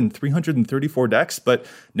shows up in 334 decks, but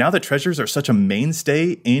now that treasures are such a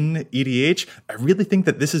mainstay in EDH, I really think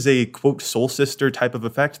that this is a, quote, soul sister type of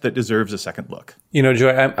effect that deserves a second look.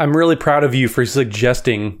 Joy, I'm really proud of you for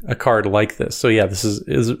suggesting a card like this. So yeah,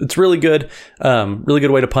 it's really good. Really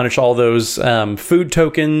good way to punish all those food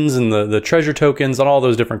tokens and the treasure tokens and all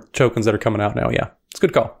those different tokens that are coming out now. Yeah, it's a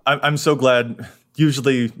good call. I'm so glad.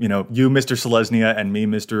 Usually, you, Mr. Selesnya, and me,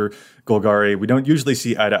 Mr. Golgari, we don't usually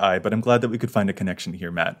see eye to eye, but I'm glad that we could find a connection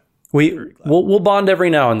here, Matt. We'll bond every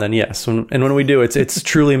now and then, yes. And when we do, it's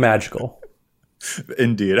truly magical.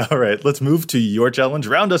 Indeed. All right, let's move to your challenge.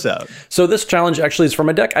 Round us out. So this challenge actually is from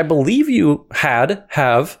a deck I believe you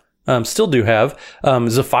still do have,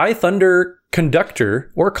 Zephi Thunder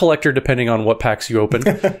Conductor or Collector, depending on what packs you open.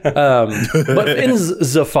 But in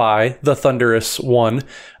Zephi, the Thunderous one,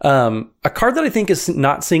 a card that I think is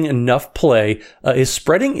not seeing enough play is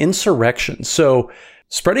Spreading Insurrection. So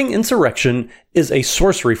Spreading Insurrection is a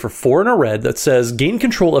sorcery for 4 and a red that says gain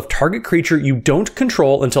control of target creature you don't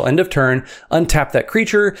control until end of turn, untap that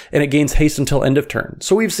creature, and it gains haste until end of turn.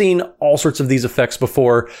 So we've seen all sorts of these effects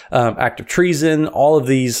before, Act of Treason, all of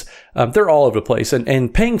these, they're all over the place.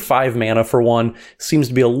 And paying 5 mana for one seems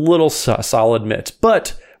to be a little sus, I'll admit.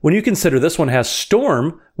 But when you consider this one has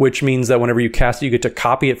Storm, which means that whenever you cast it, you get to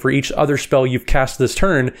copy it for each other spell you've cast this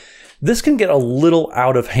turn, this can get a little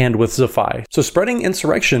out of hand with Zephi. So Spreading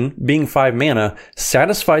Insurrection, being 5 mana,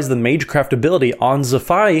 satisfies the Magecraft ability on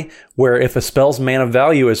Zephi, where if a spell's mana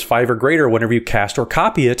value is 5 or greater whenever you cast or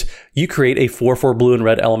copy it, you create a 4/4 blue and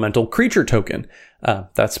red elemental creature token.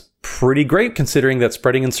 That's pretty great considering that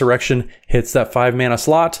Spreading Insurrection hits that 5 mana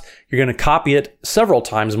slot. You're going to copy it several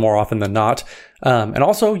times more often than not. And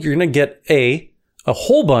also, you're going to get a a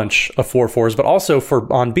whole bunch of 4/4s, but also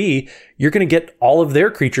for on B, you're going to get all of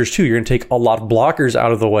their creatures too. You're going to take a lot of blockers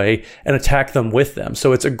out of the way and attack them with them.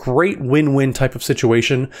 So it's a great win-win type of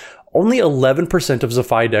situation. Only 11% of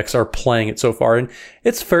Zephi decks are playing it so far, and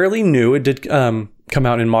it's fairly new. It did come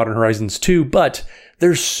out in Modern Horizons 2, but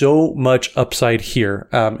there's so much upside here.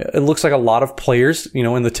 It looks like a lot of players,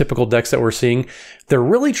 in the typical decks that we're seeing, they're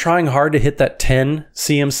really trying hard to hit that 10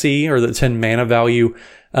 CMC or the 10 mana value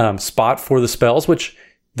spot for the spells, which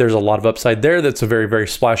there's a lot of upside there. That's a very, very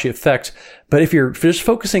splashy effect. But if you're just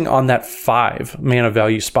focusing on that 5 mana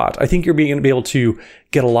value spot, I think you're going to be able to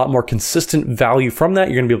get a lot more consistent value from that.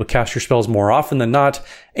 You're going to be able to cast your spells more often than not.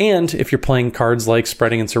 And if you're playing cards like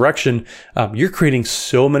Spreading Insurrection, you're creating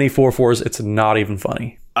so many 4/4s, it's not even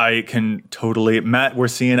funny. I can totally. Matt, we're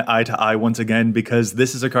seeing eye to eye once again, because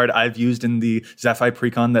this is a card I've used in the Zephi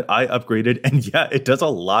Precon that I upgraded. And yeah, it does a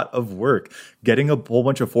lot of work. Getting a whole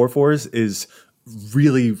bunch of 4/4s is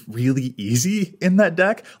really, really easy in that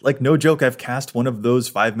deck. Like, no joke, I've cast one of those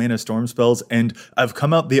 5 mana storm spells and I've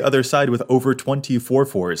come out the other side with over 20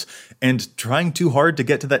 4/4s. And trying too hard to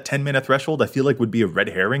get to that 10 mana threshold, I feel like would be a red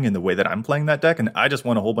herring in the way that I'm playing that deck. And I just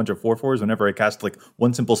want a whole bunch of 4/4s whenever I cast like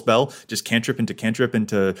one simple spell, just cantrip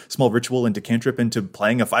into small ritual into cantrip into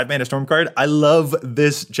playing a 5 mana storm card. I love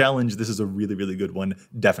this challenge. This is a really, really good one.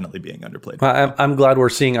 Definitely being underplayed. I'm glad we're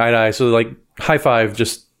seeing eye to eye. So like high five,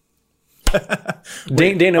 just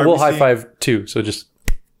Dana will high five too. So just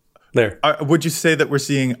there. Would you say that we're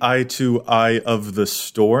seeing eye to eye of the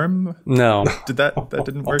storm? No. That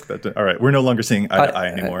didn't work? All right. We're no longer seeing eye to eye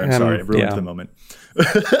anymore. I'm sorry. I ruined the moment.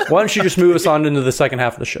 Why don't you just move us on into the second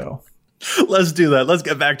half of the show? Let's do that. Let's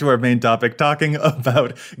get back to our main topic, talking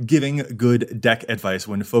about giving good deck advice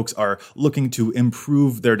when folks are looking to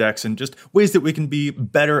improve their decks and just ways that we can be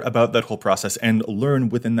better about that whole process and learn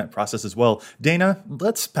within that process as well. Dana,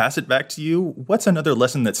 let's pass it back to you. What's another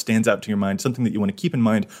lesson that stands out to your mind, something that you want to keep in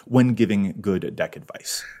mind when giving good deck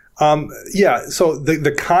advice? So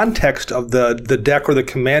the context of the deck or the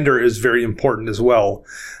commander is very important as well.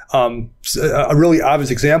 A really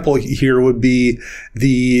obvious example here would be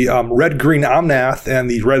the red-green Omnath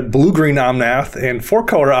and the red-blue-green Omnath and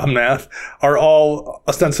 4-color Omnath are all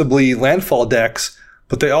ostensibly landfall decks,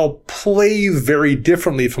 but they all play very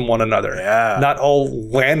differently from one another. Yeah. Not all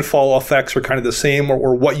landfall effects are kind of the same,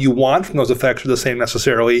 or what you want from those effects are the same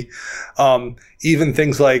necessarily. Even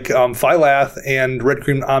things like Phylath and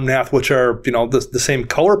red-green Omnath, which are the same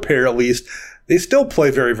color pair at least, they still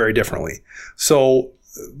play very, very differently. So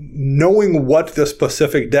knowing what the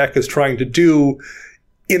specific deck is trying to do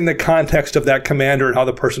in the context of that commander and how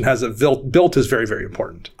the person has it built is very, very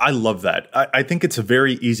important. I love that. I think it's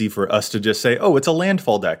very easy for us to just say, oh, it's a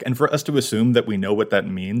landfall deck, and for us to assume that we know what that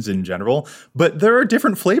means in general. But there are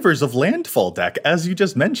different flavors of landfall deck, as you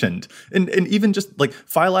just mentioned. And even just like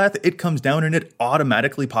Phylath, it comes down and it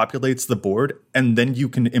automatically populates the board, and then you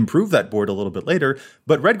can improve that board a little bit later.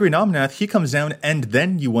 But Red-Green Omnath, he comes down, and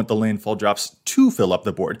then you want the landfall drops to fill up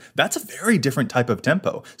the board. That's a very different type of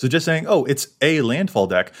tempo. So just saying, oh, it's a landfall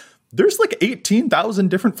deck, there's like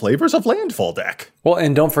 18,000 different flavors of landfall deck. Well,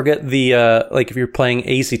 and don't forget the, if you're playing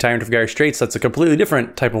AC Tyrant of Gyre Straits, that's a completely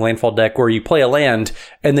different type of landfall deck where you play a land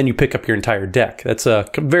and then you pick up your entire deck. That's a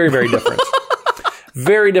very, very different,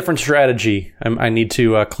 very different strategy. I need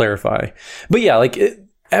to clarify. But yeah,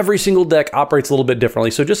 every single deck operates a little bit differently.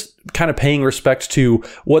 So just kind of paying respect to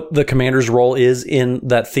what the commander's role is in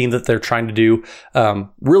that theme that they're trying to do.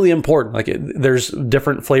 Really important. There's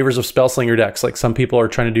different flavors of Spellslinger decks. Like some people are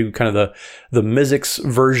trying to do kind of the Mizzix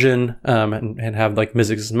version, and have like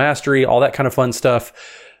Mizzix's Mastery, all that kind of fun stuff.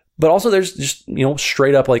 But also there's just,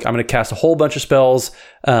 straight up, I'm going to cast a whole bunch of spells,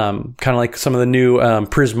 kind of like some of the new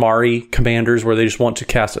Prismari commanders where they just want to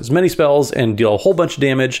cast as many spells and deal a whole bunch of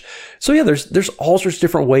damage. So yeah, there's all sorts of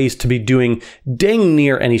different ways to be doing dang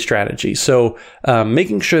near any strategy. So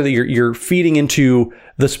making sure that you're feeding into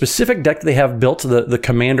the specific deck they have built, the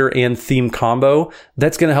commander and theme combo,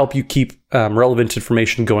 that's going to help you keep relevant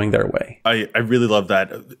information going their way. I really love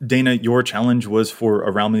that. Dana, your challenge was for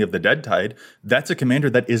A Realmy of the Deadtide. That's a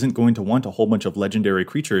commander that isn't going to want a whole bunch of legendary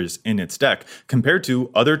creatures in its deck. Compared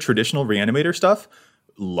to other traditional Reanimator stuff,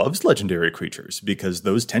 loves legendary creatures because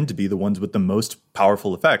those tend to be the ones with the most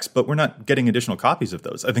powerful effects, but we're not getting additional copies of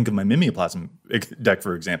those. I think of my Mimeoplasm deck,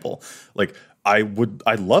 for example. I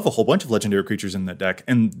love a whole bunch of legendary creatures in that deck,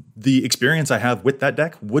 and the experience I have with that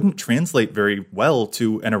deck wouldn't translate very well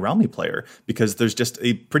to an A Realmy player because there's just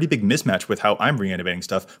a pretty big mismatch with how I'm reanimating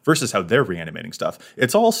stuff versus how they're reanimating stuff.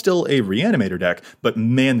 It's all still a Reanimator deck, but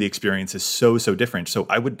man, the experience is so different. So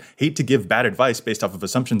I would hate to give bad advice based off of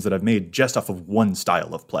assumptions that I've made just off of one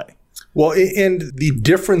style of play. Well, and the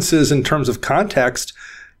differences in terms of context,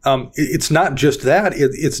 it's not just that.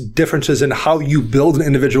 It's differences in how you build an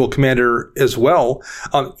individual commander as well.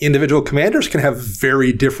 Individual commanders can have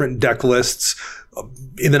very different deck lists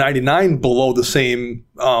in the 99 below the same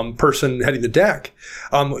person heading the deck.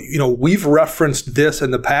 We've referenced this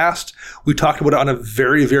in the past. We talked about it on a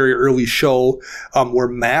very, very early show where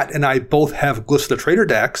Matt and I both have Gliss the Trader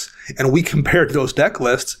decks, and we compared those deck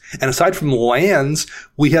lists. And aside from lands,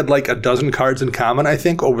 we had like a dozen cards in common, I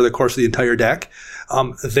think, over the course of the entire deck.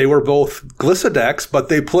 They were both Glissa decks, but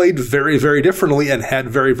they played very, very differently and had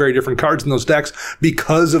very, very different cards in those decks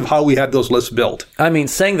because of how we had those lists built. I mean,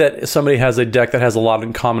 saying that somebody has a deck that has a lot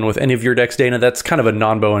in common with any of your decks, Dana, that's kind of a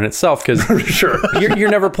non-bo in itself, because sure. you're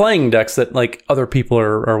never playing decks that like other people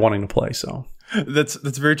are wanting to play. So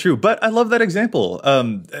That's very true. But I love that example.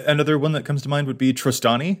 Another one that comes to mind would be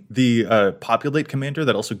Trostani, the populate commander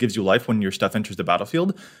that also gives you life when your stuff enters the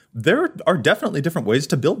battlefield. There are definitely different ways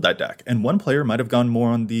to build that deck. And one player might have gone more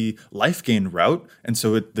on the life gain route. And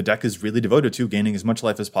so the deck is really devoted to gaining as much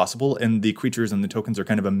life as possible. And the creatures and the tokens are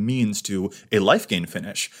kind of a means to a life gain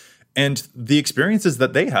finish. And the experiences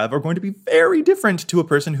that they have are going to be very different to a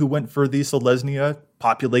person who went for the Selesnya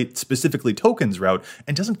populate specifically tokens route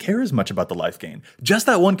and doesn't care as much about the life gain. Just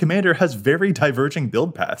that one commander has very diverging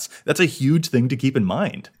build paths. That's a huge thing to keep in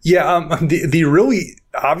mind. Yeah, the really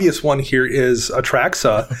obvious one here is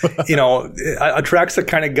Atraxa. Atraxa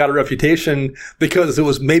kind of got a reputation because it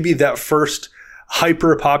was maybe that first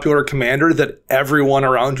hyper popular commander that everyone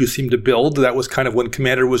around you seemed to build. That was kind of when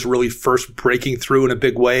Commander was really first breaking through in a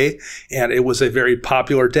big way. And it was a very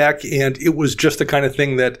popular deck. And it was just the kind of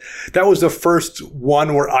thing that was the first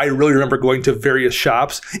one where I really remember going to various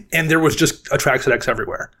shops and there was just Atraxa decks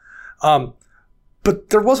everywhere.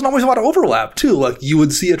 But there wasn't always a lot of overlap, too. Like, you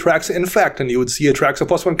would see Atraxa Infect, and you would see Atraxa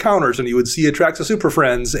 +1 counters, and you would see Atraxa Super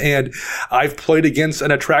Friends, and I've played against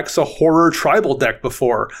an Atraxa Horror Tribal deck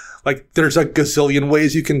before. Like, there's a gazillion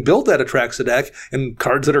ways you can build that Atraxa deck, and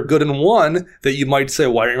cards that are good in one that you might say,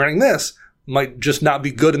 why are you running this? Might just not be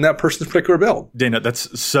good in that person's particular build. Dana, that's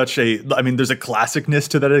there's a classicness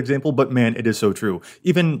to that example, but man, it is so true.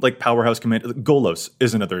 Even like Powerhouse Command, Golos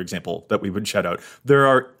is another example that we would shout out. There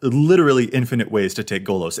are literally infinite ways to take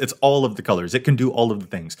Golos. It's all of the colors. It can do all of the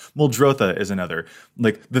things. Muldrotha is another.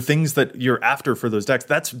 Like the things that you're after for those decks,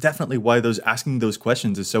 that's definitely why asking those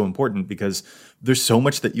questions is so important, because there's so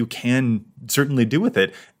much that you can certainly do with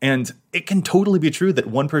it. And it can totally be true that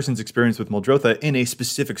one person's experience with Muldrotha in a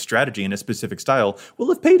specific strategy, in a specific style, will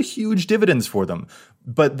have paid huge dividends for them.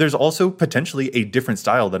 But there's also potentially a different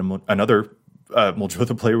style that another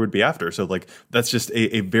Muldrotha player would be after. So like that's just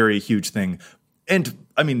a very huge thing. And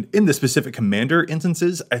I mean, in the specific commander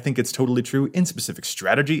instances, I think it's totally true. In specific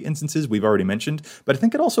strategy instances, we've already mentioned, but I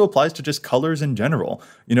think it also applies to just colors in general.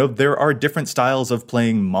 You know, there are different styles of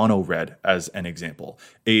playing mono red, as an example.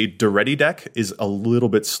 A Duretti deck is a little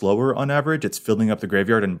bit slower on average. It's filling up the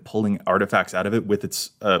graveyard and pulling artifacts out of it with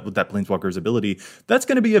with that Planeswalker's ability. That's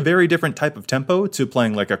going to be a very different type of tempo to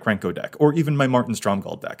playing like a Krenko deck, or even my Martin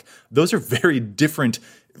Stromgald deck. Those are very different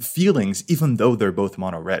feelings, even though they're both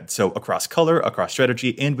mono red. So across color, across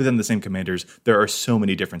strategy, and within the same commanders, there are so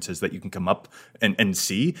many differences that you can come up and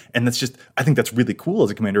see. And I think that's really cool as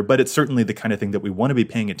a commander, but it's certainly the kind of thing that we want to be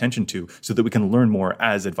paying attention to so that we can learn more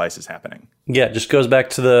as advice is happening. Yeah, it just goes back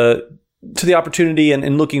to the opportunity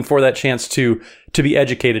and looking for that chance to be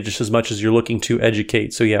educated just as much as you're looking to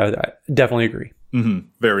educate. So yeah, I definitely agree. Mm-hmm,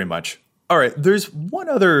 very much. All right, there's one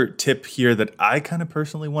other tip here that I kind of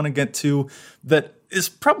personally want to get to that is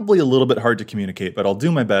probably a little bit hard to communicate, but I'll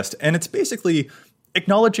do my best. And it's basically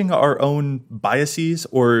acknowledging our own biases,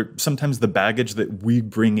 or sometimes the baggage that we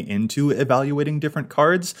bring into evaluating different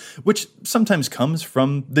cards, which sometimes comes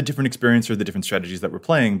from the different experience or the different strategies that we're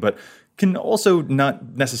playing, but can also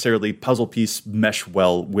not necessarily puzzle piece mesh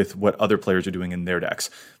well with what other players are doing in their decks.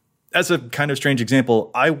 As a kind of strange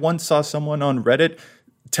example, I once saw someone on Reddit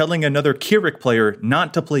telling another Keurig player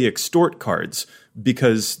not to play extort cards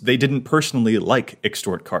because they didn't personally like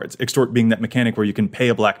extort cards. Extort being that mechanic where you can pay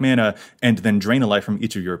a black mana and then drain a life from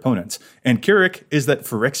each of your opponents. And Keurig is that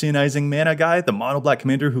Phyrexianizing mana guy, the mono black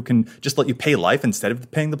commander who can just let you pay life instead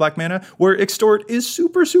of paying the black mana, where extort is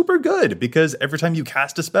super, super good because every time you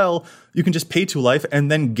cast a spell, you can just pay 2 life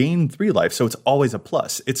and then gain 3 life. So it's always a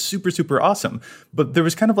plus. It's super, super awesome. But there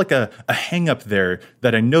was kind of like a hang up there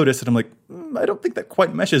that I noticed, and I'm like, I don't think that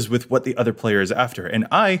quite meshes with what the other player is after. And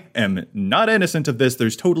I am not innocent content of this.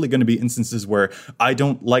 There's totally going to be instances where I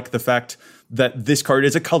don't like the fact that this card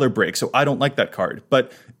is a color break, so I don't like that card.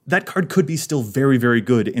 But that card could be still very, very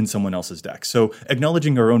good in someone else's deck. So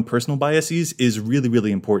acknowledging our own personal biases is really,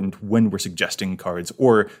 really important when we're suggesting cards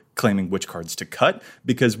or claiming which cards to cut,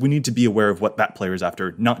 because we need to be aware of what that player is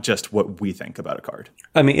after, not just what we think about a card.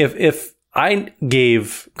 I mean, if I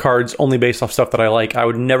gave cards only based off stuff that I like, I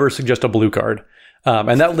would never suggest a blue card.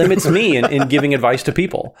 And that limits me in giving advice to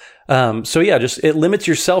people. So yeah, just it limits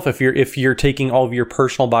yourself if you're taking all of your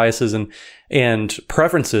personal biases and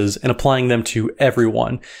preferences and applying them to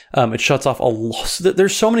everyone. It shuts off a lot.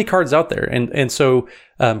 There's so many cards out there, and so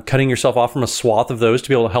cutting yourself off from a swath of those to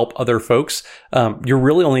be able to help other folks, you're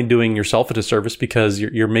really only doing yourself a disservice, because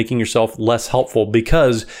you're making yourself less helpful,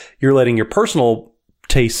 because you're letting your personal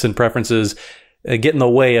tastes and preferences get in the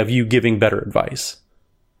way of you giving better advice.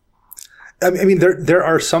 I mean, there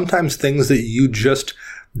are sometimes things that you just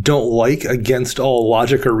don't like against all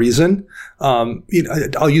logic or reason.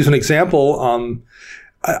 I'll use an example.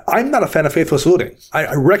 I'm not a fan of Faithless Looting.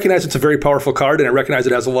 I recognize it's a very powerful card, and I recognize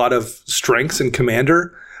it has a lot of strengths in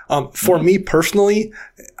Commander. For me personally,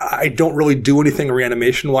 I don't really do anything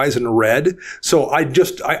reanimation-wise in red. So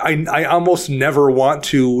I almost never want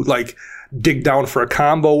to dig down for a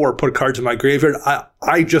combo or put cards in my graveyard.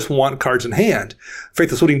 I just want cards in hand.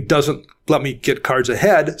 Faithless Looting doesn't let me get cards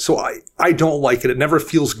ahead, so I don't like it. It never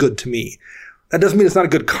feels good to me. That doesn't mean it's not a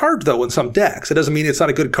good card, though, in some decks. It doesn't mean it's not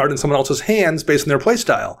a good card in someone else's hands based on their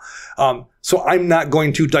playstyle. So I'm not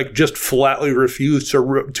going to just flatly refuse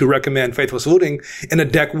to recommend Faithless Looting in a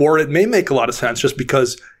deck where it may make a lot of sense, just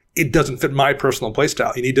because it doesn't fit my personal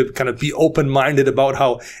playstyle. You need to kind of be open-minded about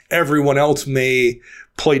how everyone else may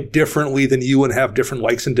play differently than you and have different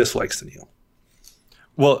likes and dislikes than you.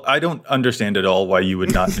 Well, I don't understand at all why you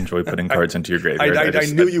would not enjoy putting cards into your graveyard. I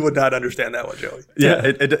knew you would not understand that one, Joey. Yeah,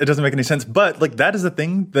 it doesn't make any sense. But that is the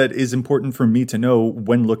thing that is important for me to know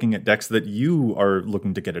when looking at decks that you are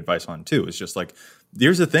looking to get advice on too. It's just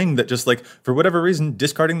here's the thing that just for whatever reason,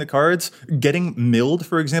 discarding the cards, getting milled,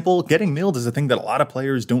 for example, getting milled is a thing that a lot of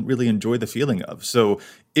players don't really enjoy the feeling of. So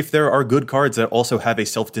if there are good cards that also have a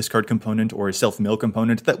self-discard component or a self-mill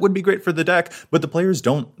component, that would be great for the deck, but the players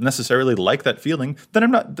don't necessarily like that feeling, then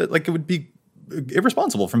I'm not, it would be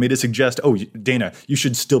irresponsible for me to suggest, oh, Dana, you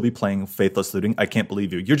should still be playing Faithless Looting. I can't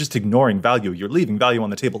believe you. You're just ignoring value. You're leaving value on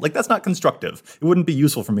the table. That's not constructive. It wouldn't be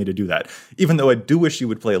useful for me to do that, even though I do wish you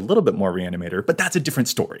would play a little bit more Reanimator, but that's a different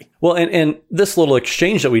story. Well, and this little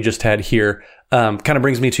exchange that we just had here kind of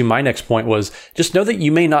brings me to my next point, was just know that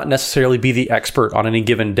you may not necessarily be the expert on any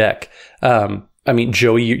given deck. I mean,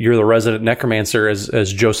 Joey, you're the resident necromancer,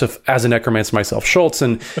 as Joseph, as a necromancer myself, Schultz,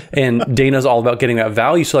 and Dana's all about getting that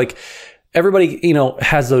value. So everybody,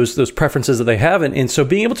 has those preferences that they have. And so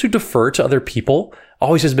being able to defer to other people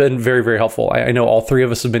always has been very, very helpful. I know all three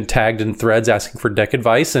of us have been tagged in threads asking for deck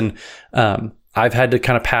advice. And I've had to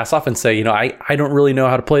kind of pass off and say, I don't really know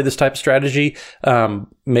how to play this type of strategy.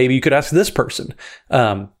 Maybe you could ask this person.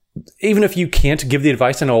 Even if you can't give the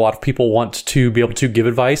advice, I know a lot of people want to be able to give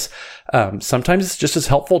advice. Sometimes it's just as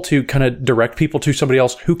helpful to kind of direct people to somebody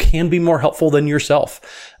else who can be more helpful than yourself.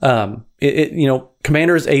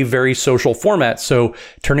 Commander is a very social format, so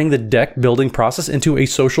turning the deck building process into a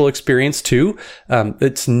social experience too,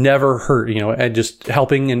 it's never hurt, and just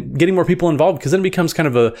helping and getting more people involved, because then it becomes kind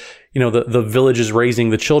of the village is raising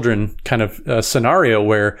the children kind of scenario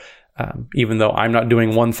where, even though I'm not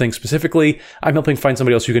doing one thing specifically, I'm helping find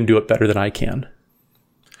somebody else who can do it better than I can.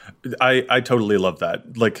 I totally love that.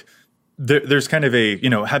 There's kind of a,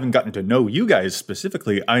 having gotten to know you guys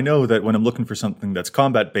specifically, I know that when I'm looking for something that's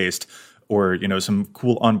combat based or, some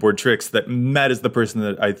cool onboard tricks, that Matt is the person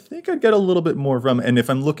that I think I'd get a little bit more from. And if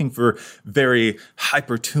I'm looking for very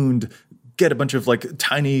hyper tuned, get a bunch of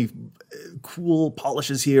tiny cool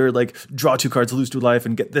polishes here, draw 2 cards, lose 2 life,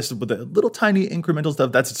 and get this with a little tiny incremental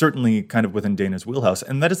stuff, that's certainly kind of within Dana's wheelhouse.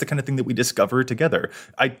 And that is the kind of thing that we discover together.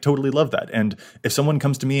 I totally love that. And if someone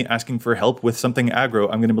comes to me asking for help with something aggro,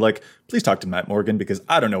 I'm going to be please talk to Matt Morgan, because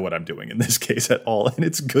I don't know what I'm doing in this case at all. And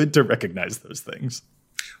it's good to recognize those things.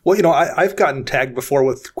 Well, I've gotten tagged before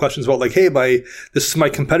with questions about hey, this is my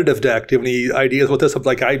competitive deck. Do you have any ideas what this?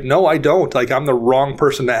 I'm no, I don't. I'm the wrong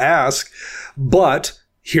person to ask, but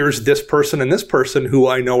here's this person and this person who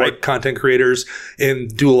I know are content creators and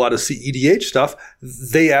do a lot of CEDH stuff.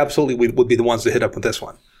 They absolutely would be the ones to hit up with this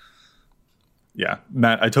one. Yeah,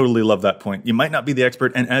 Matt, I totally love that point. You might not be the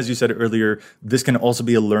expert. And as you said earlier, this can also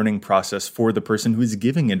be a learning process for the person who is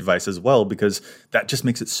giving advice as well, because that just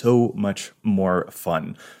makes it so much more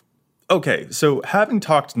fun. Okay, so having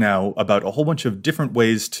talked now about a whole bunch of different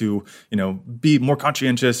ways to, be more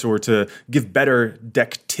conscientious or to give better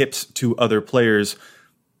deck tips to other players,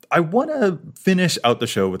 I want to finish out the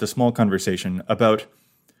show with a small conversation about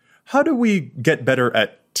how do we get better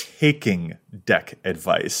at taking deck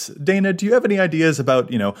advice? Dana, do you have any ideas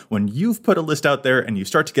about, when you've put a list out there and you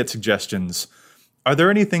start to get suggestions, are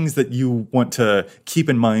there any things that you want to keep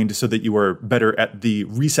in mind so that you are better at the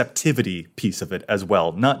receptivity piece of it as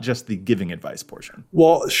well, not just the giving advice portion?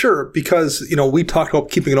 Well, sure, because, we talked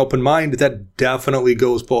about keeping an open mind. That definitely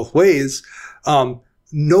goes both ways.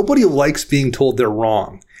 Nobody likes being told they're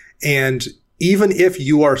wrong. And even if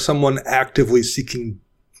you are someone actively seeking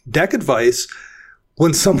deck advice,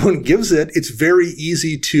 when someone gives it, it's very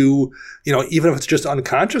easy to, even if it's just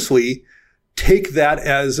unconsciously, take that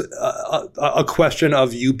as a question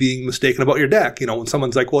of you being mistaken about your deck. When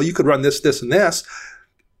someone's like, well, you could run this, this, and this,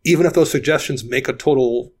 even if those suggestions make a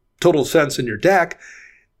total sense in your deck,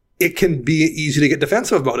 it can be easy to get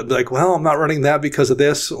defensive about it. Be like, well, I'm not running that because of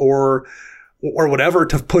this or whatever,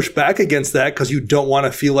 to push back against that because you don't want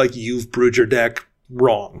to feel like you've brewed your deck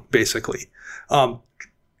wrong, basically.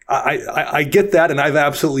 I get that, and I've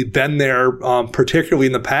absolutely been there, particularly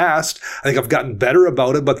in the past. I think I've gotten better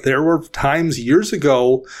about it, but there were times years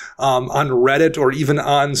ago on Reddit or even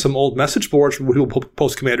on some old message boards where people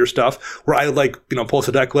post Commander stuff where I post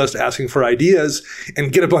a deck list asking for ideas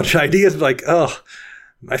and get a bunch of ideas like, oh,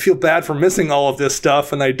 I feel bad for missing all of this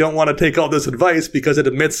stuff, and I don't want to take all this advice because it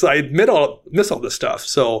admits I miss all this stuff.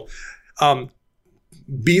 So,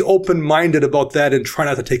 be open-minded about that and try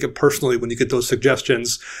not to take it personally when you get those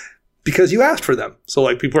suggestions because you asked for them.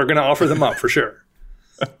 So people are going to offer them up for sure.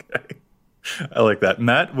 Okay. I like that.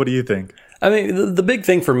 Matt, what do you think? I mean, the big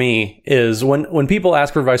thing for me is when people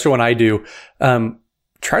ask for advice, or when I do,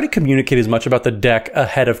 try to communicate as much about the deck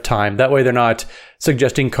ahead of time. That way they're not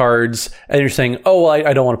suggesting cards and you're saying, oh, well,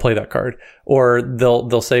 I don't want to play that card. Or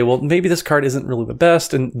they'll say, well, maybe this card isn't really the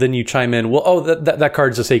best. And then you chime in, well, oh, that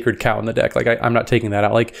card's a sacred cow in the deck. I'm not taking that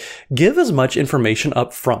out. Give as much information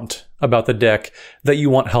up front about the deck that you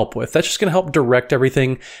want help with. That's just going to help direct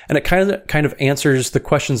everything. And it kind of answers the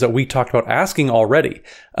questions that we talked about asking already.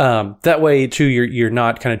 That way too, you're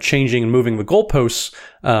not kind of changing and moving the goalposts,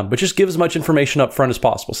 but just give as much information up front as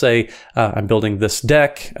possible. Say, I'm building this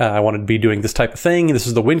deck. I want to be doing this type of thing. This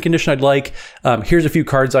is the win condition I'd like. Here's a few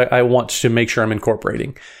cards I want to make sure I'm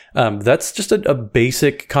incorporating. That's just a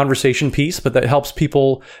basic conversation piece, but that helps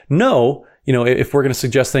people know, if we're going to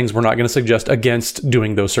suggest things, we're not going to suggest against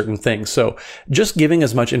doing those certain things. So just giving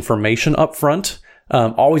as much information up front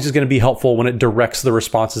always is going to be helpful when it directs the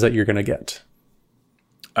responses that you're going to get.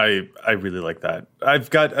 I really like that. I've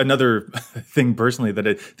got another thing personally that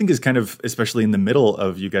I think is kind of, especially in the middle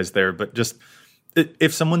of you guys there, but just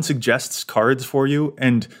if someone suggests cards for you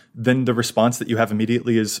and then the response that you have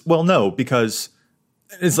immediately is, well, no, because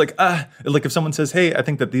it's like if someone says, hey, I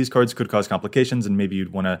think that these cards could cause complications and maybe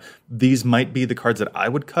you'd want to, these might be the cards that I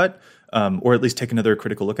would cut, or at least take another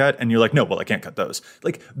critical look at. And you're like, no, well, I can't cut those.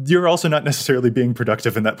 You're also not necessarily being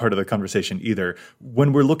productive in that part of the conversation either.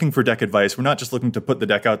 When we're looking for deck advice, we're not just looking to put the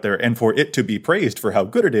deck out there and for it to be praised for how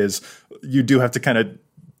good it is. You do have to kind of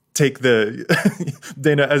take the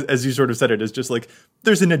Dana, as you sort of said it, is just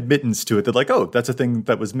there's an admittance to it that oh, that's a thing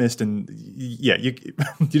that was missed, and yeah, you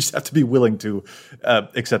just have to be willing to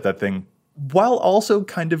accept that thing, while also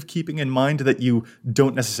kind of keeping in mind that you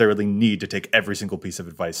don't necessarily need to take every single piece of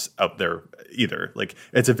advice out there either.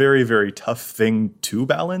 It's a very, very tough thing to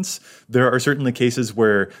balance. There are certainly cases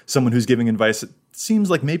where someone who's giving advice seems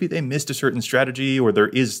like maybe they missed a certain strategy, or there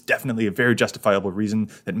is definitely a very justifiable reason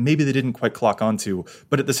that maybe they didn't quite clock onto.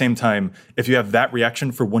 But at the same time, if you have that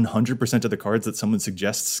reaction for 100% of the cards that someone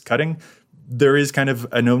suggests cutting, there is kind of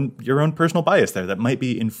your own personal bias there that might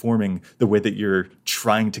be informing the way that you're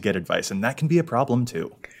trying to get advice. And that can be a problem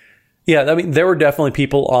too. Yeah, I mean, there were definitely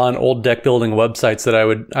people on old deck building websites that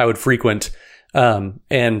I would frequent.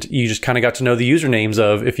 And you just kind of got to know the usernames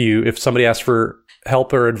of, if somebody asked for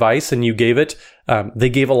help or advice and you gave it, they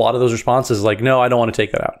gave a lot of those responses no, I don't want to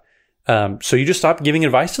take that out. So you just stop giving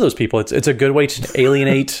advice to those people. It's a good way to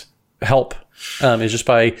alienate help, is just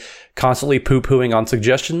by constantly poo-pooing on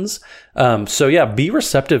suggestions. So yeah, be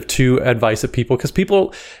receptive to advice of people, because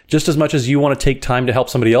people, just as much as you want to take time to help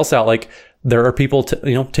somebody else out, there are people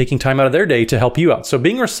taking time out of their day to help you out. So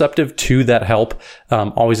being receptive to that help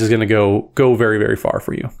always is going to go very, very far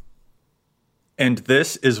for you. And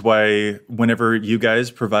this is why whenever you guys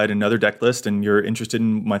provide another deck list and you're interested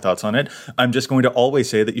in my thoughts on it, I'm just going to always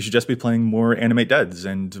say that you should just be playing more Animate Deads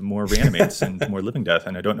and more Reanimates and more Living Death.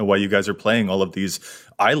 And I don't know why you guys are playing all of these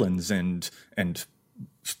islands and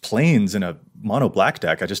planes in a mono black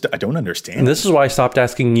deck. I don't understand. And this is why I stopped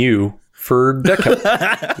asking you for deck help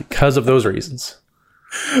because of those reasons.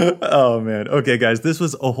 Oh, man. Okay, guys, this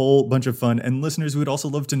was a whole bunch of fun. And listeners, we would also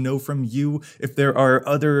love to know from you if there are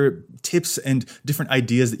other tips and different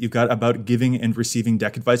ideas that you've got about giving and receiving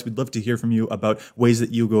deck advice. We'd love to hear from you about ways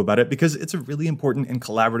that you go about it, because it's a really important and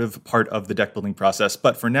collaborative part of the deck building process.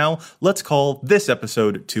 But for now, let's call this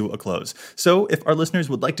episode to a close. So if our listeners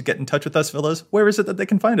would like to get in touch with us, fellas, where is it that they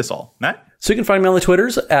can find us all? Matt? So you can find me on the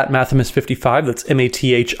Twitters at Mathimus55. That's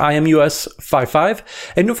MATHIMUS55.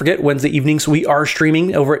 And don't forget, Wednesday evenings, we are streaming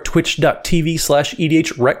over at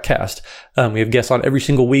twitch.tv/EDHRECast. We have guests on every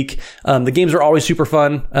single week. The games are always super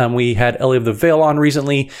fun. We had Ellie of the Veil on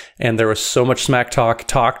recently, and there was so much smack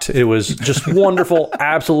talked. It was just wonderful.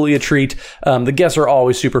 Absolutely a treat. The guests are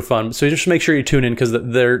always super fun. So just make sure you tune in, because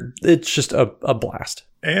it's just a blast.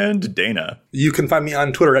 And Dana. You can find me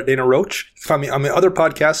on Twitter at Dana Roach. You can find me on my other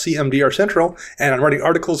podcast, CMDR Central, and I'm writing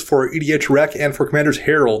articles for EDHREC and for Commander's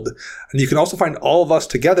Herald. And you can also find all of us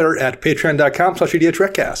together at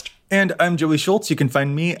patreon.com/EDHRECast. And I'm Joey Schultz. You can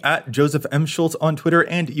find me at Joseph M. Schultz on Twitter,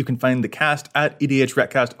 and you can find the cast at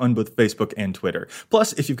EDHRECast on both Facebook and Twitter.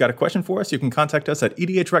 Plus, if you've got a question for us, you can contact us at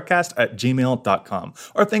EDHRECast@gmail.com.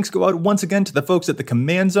 Our thanks go out once again to the folks at the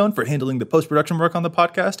Command Zone for handling the post-production work on the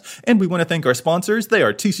podcast, and we want to thank our sponsors. They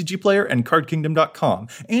are TCG Player and CardKingdom.com,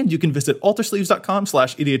 and you can visit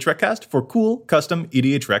altersleeves.com/EDHRECast for cool, custom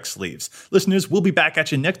EDHREC sleeves. Listeners, we'll be back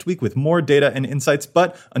at you next week with more data and insights,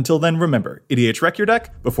 but until then, remember, EDHREC your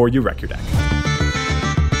deck before you wreck your deck.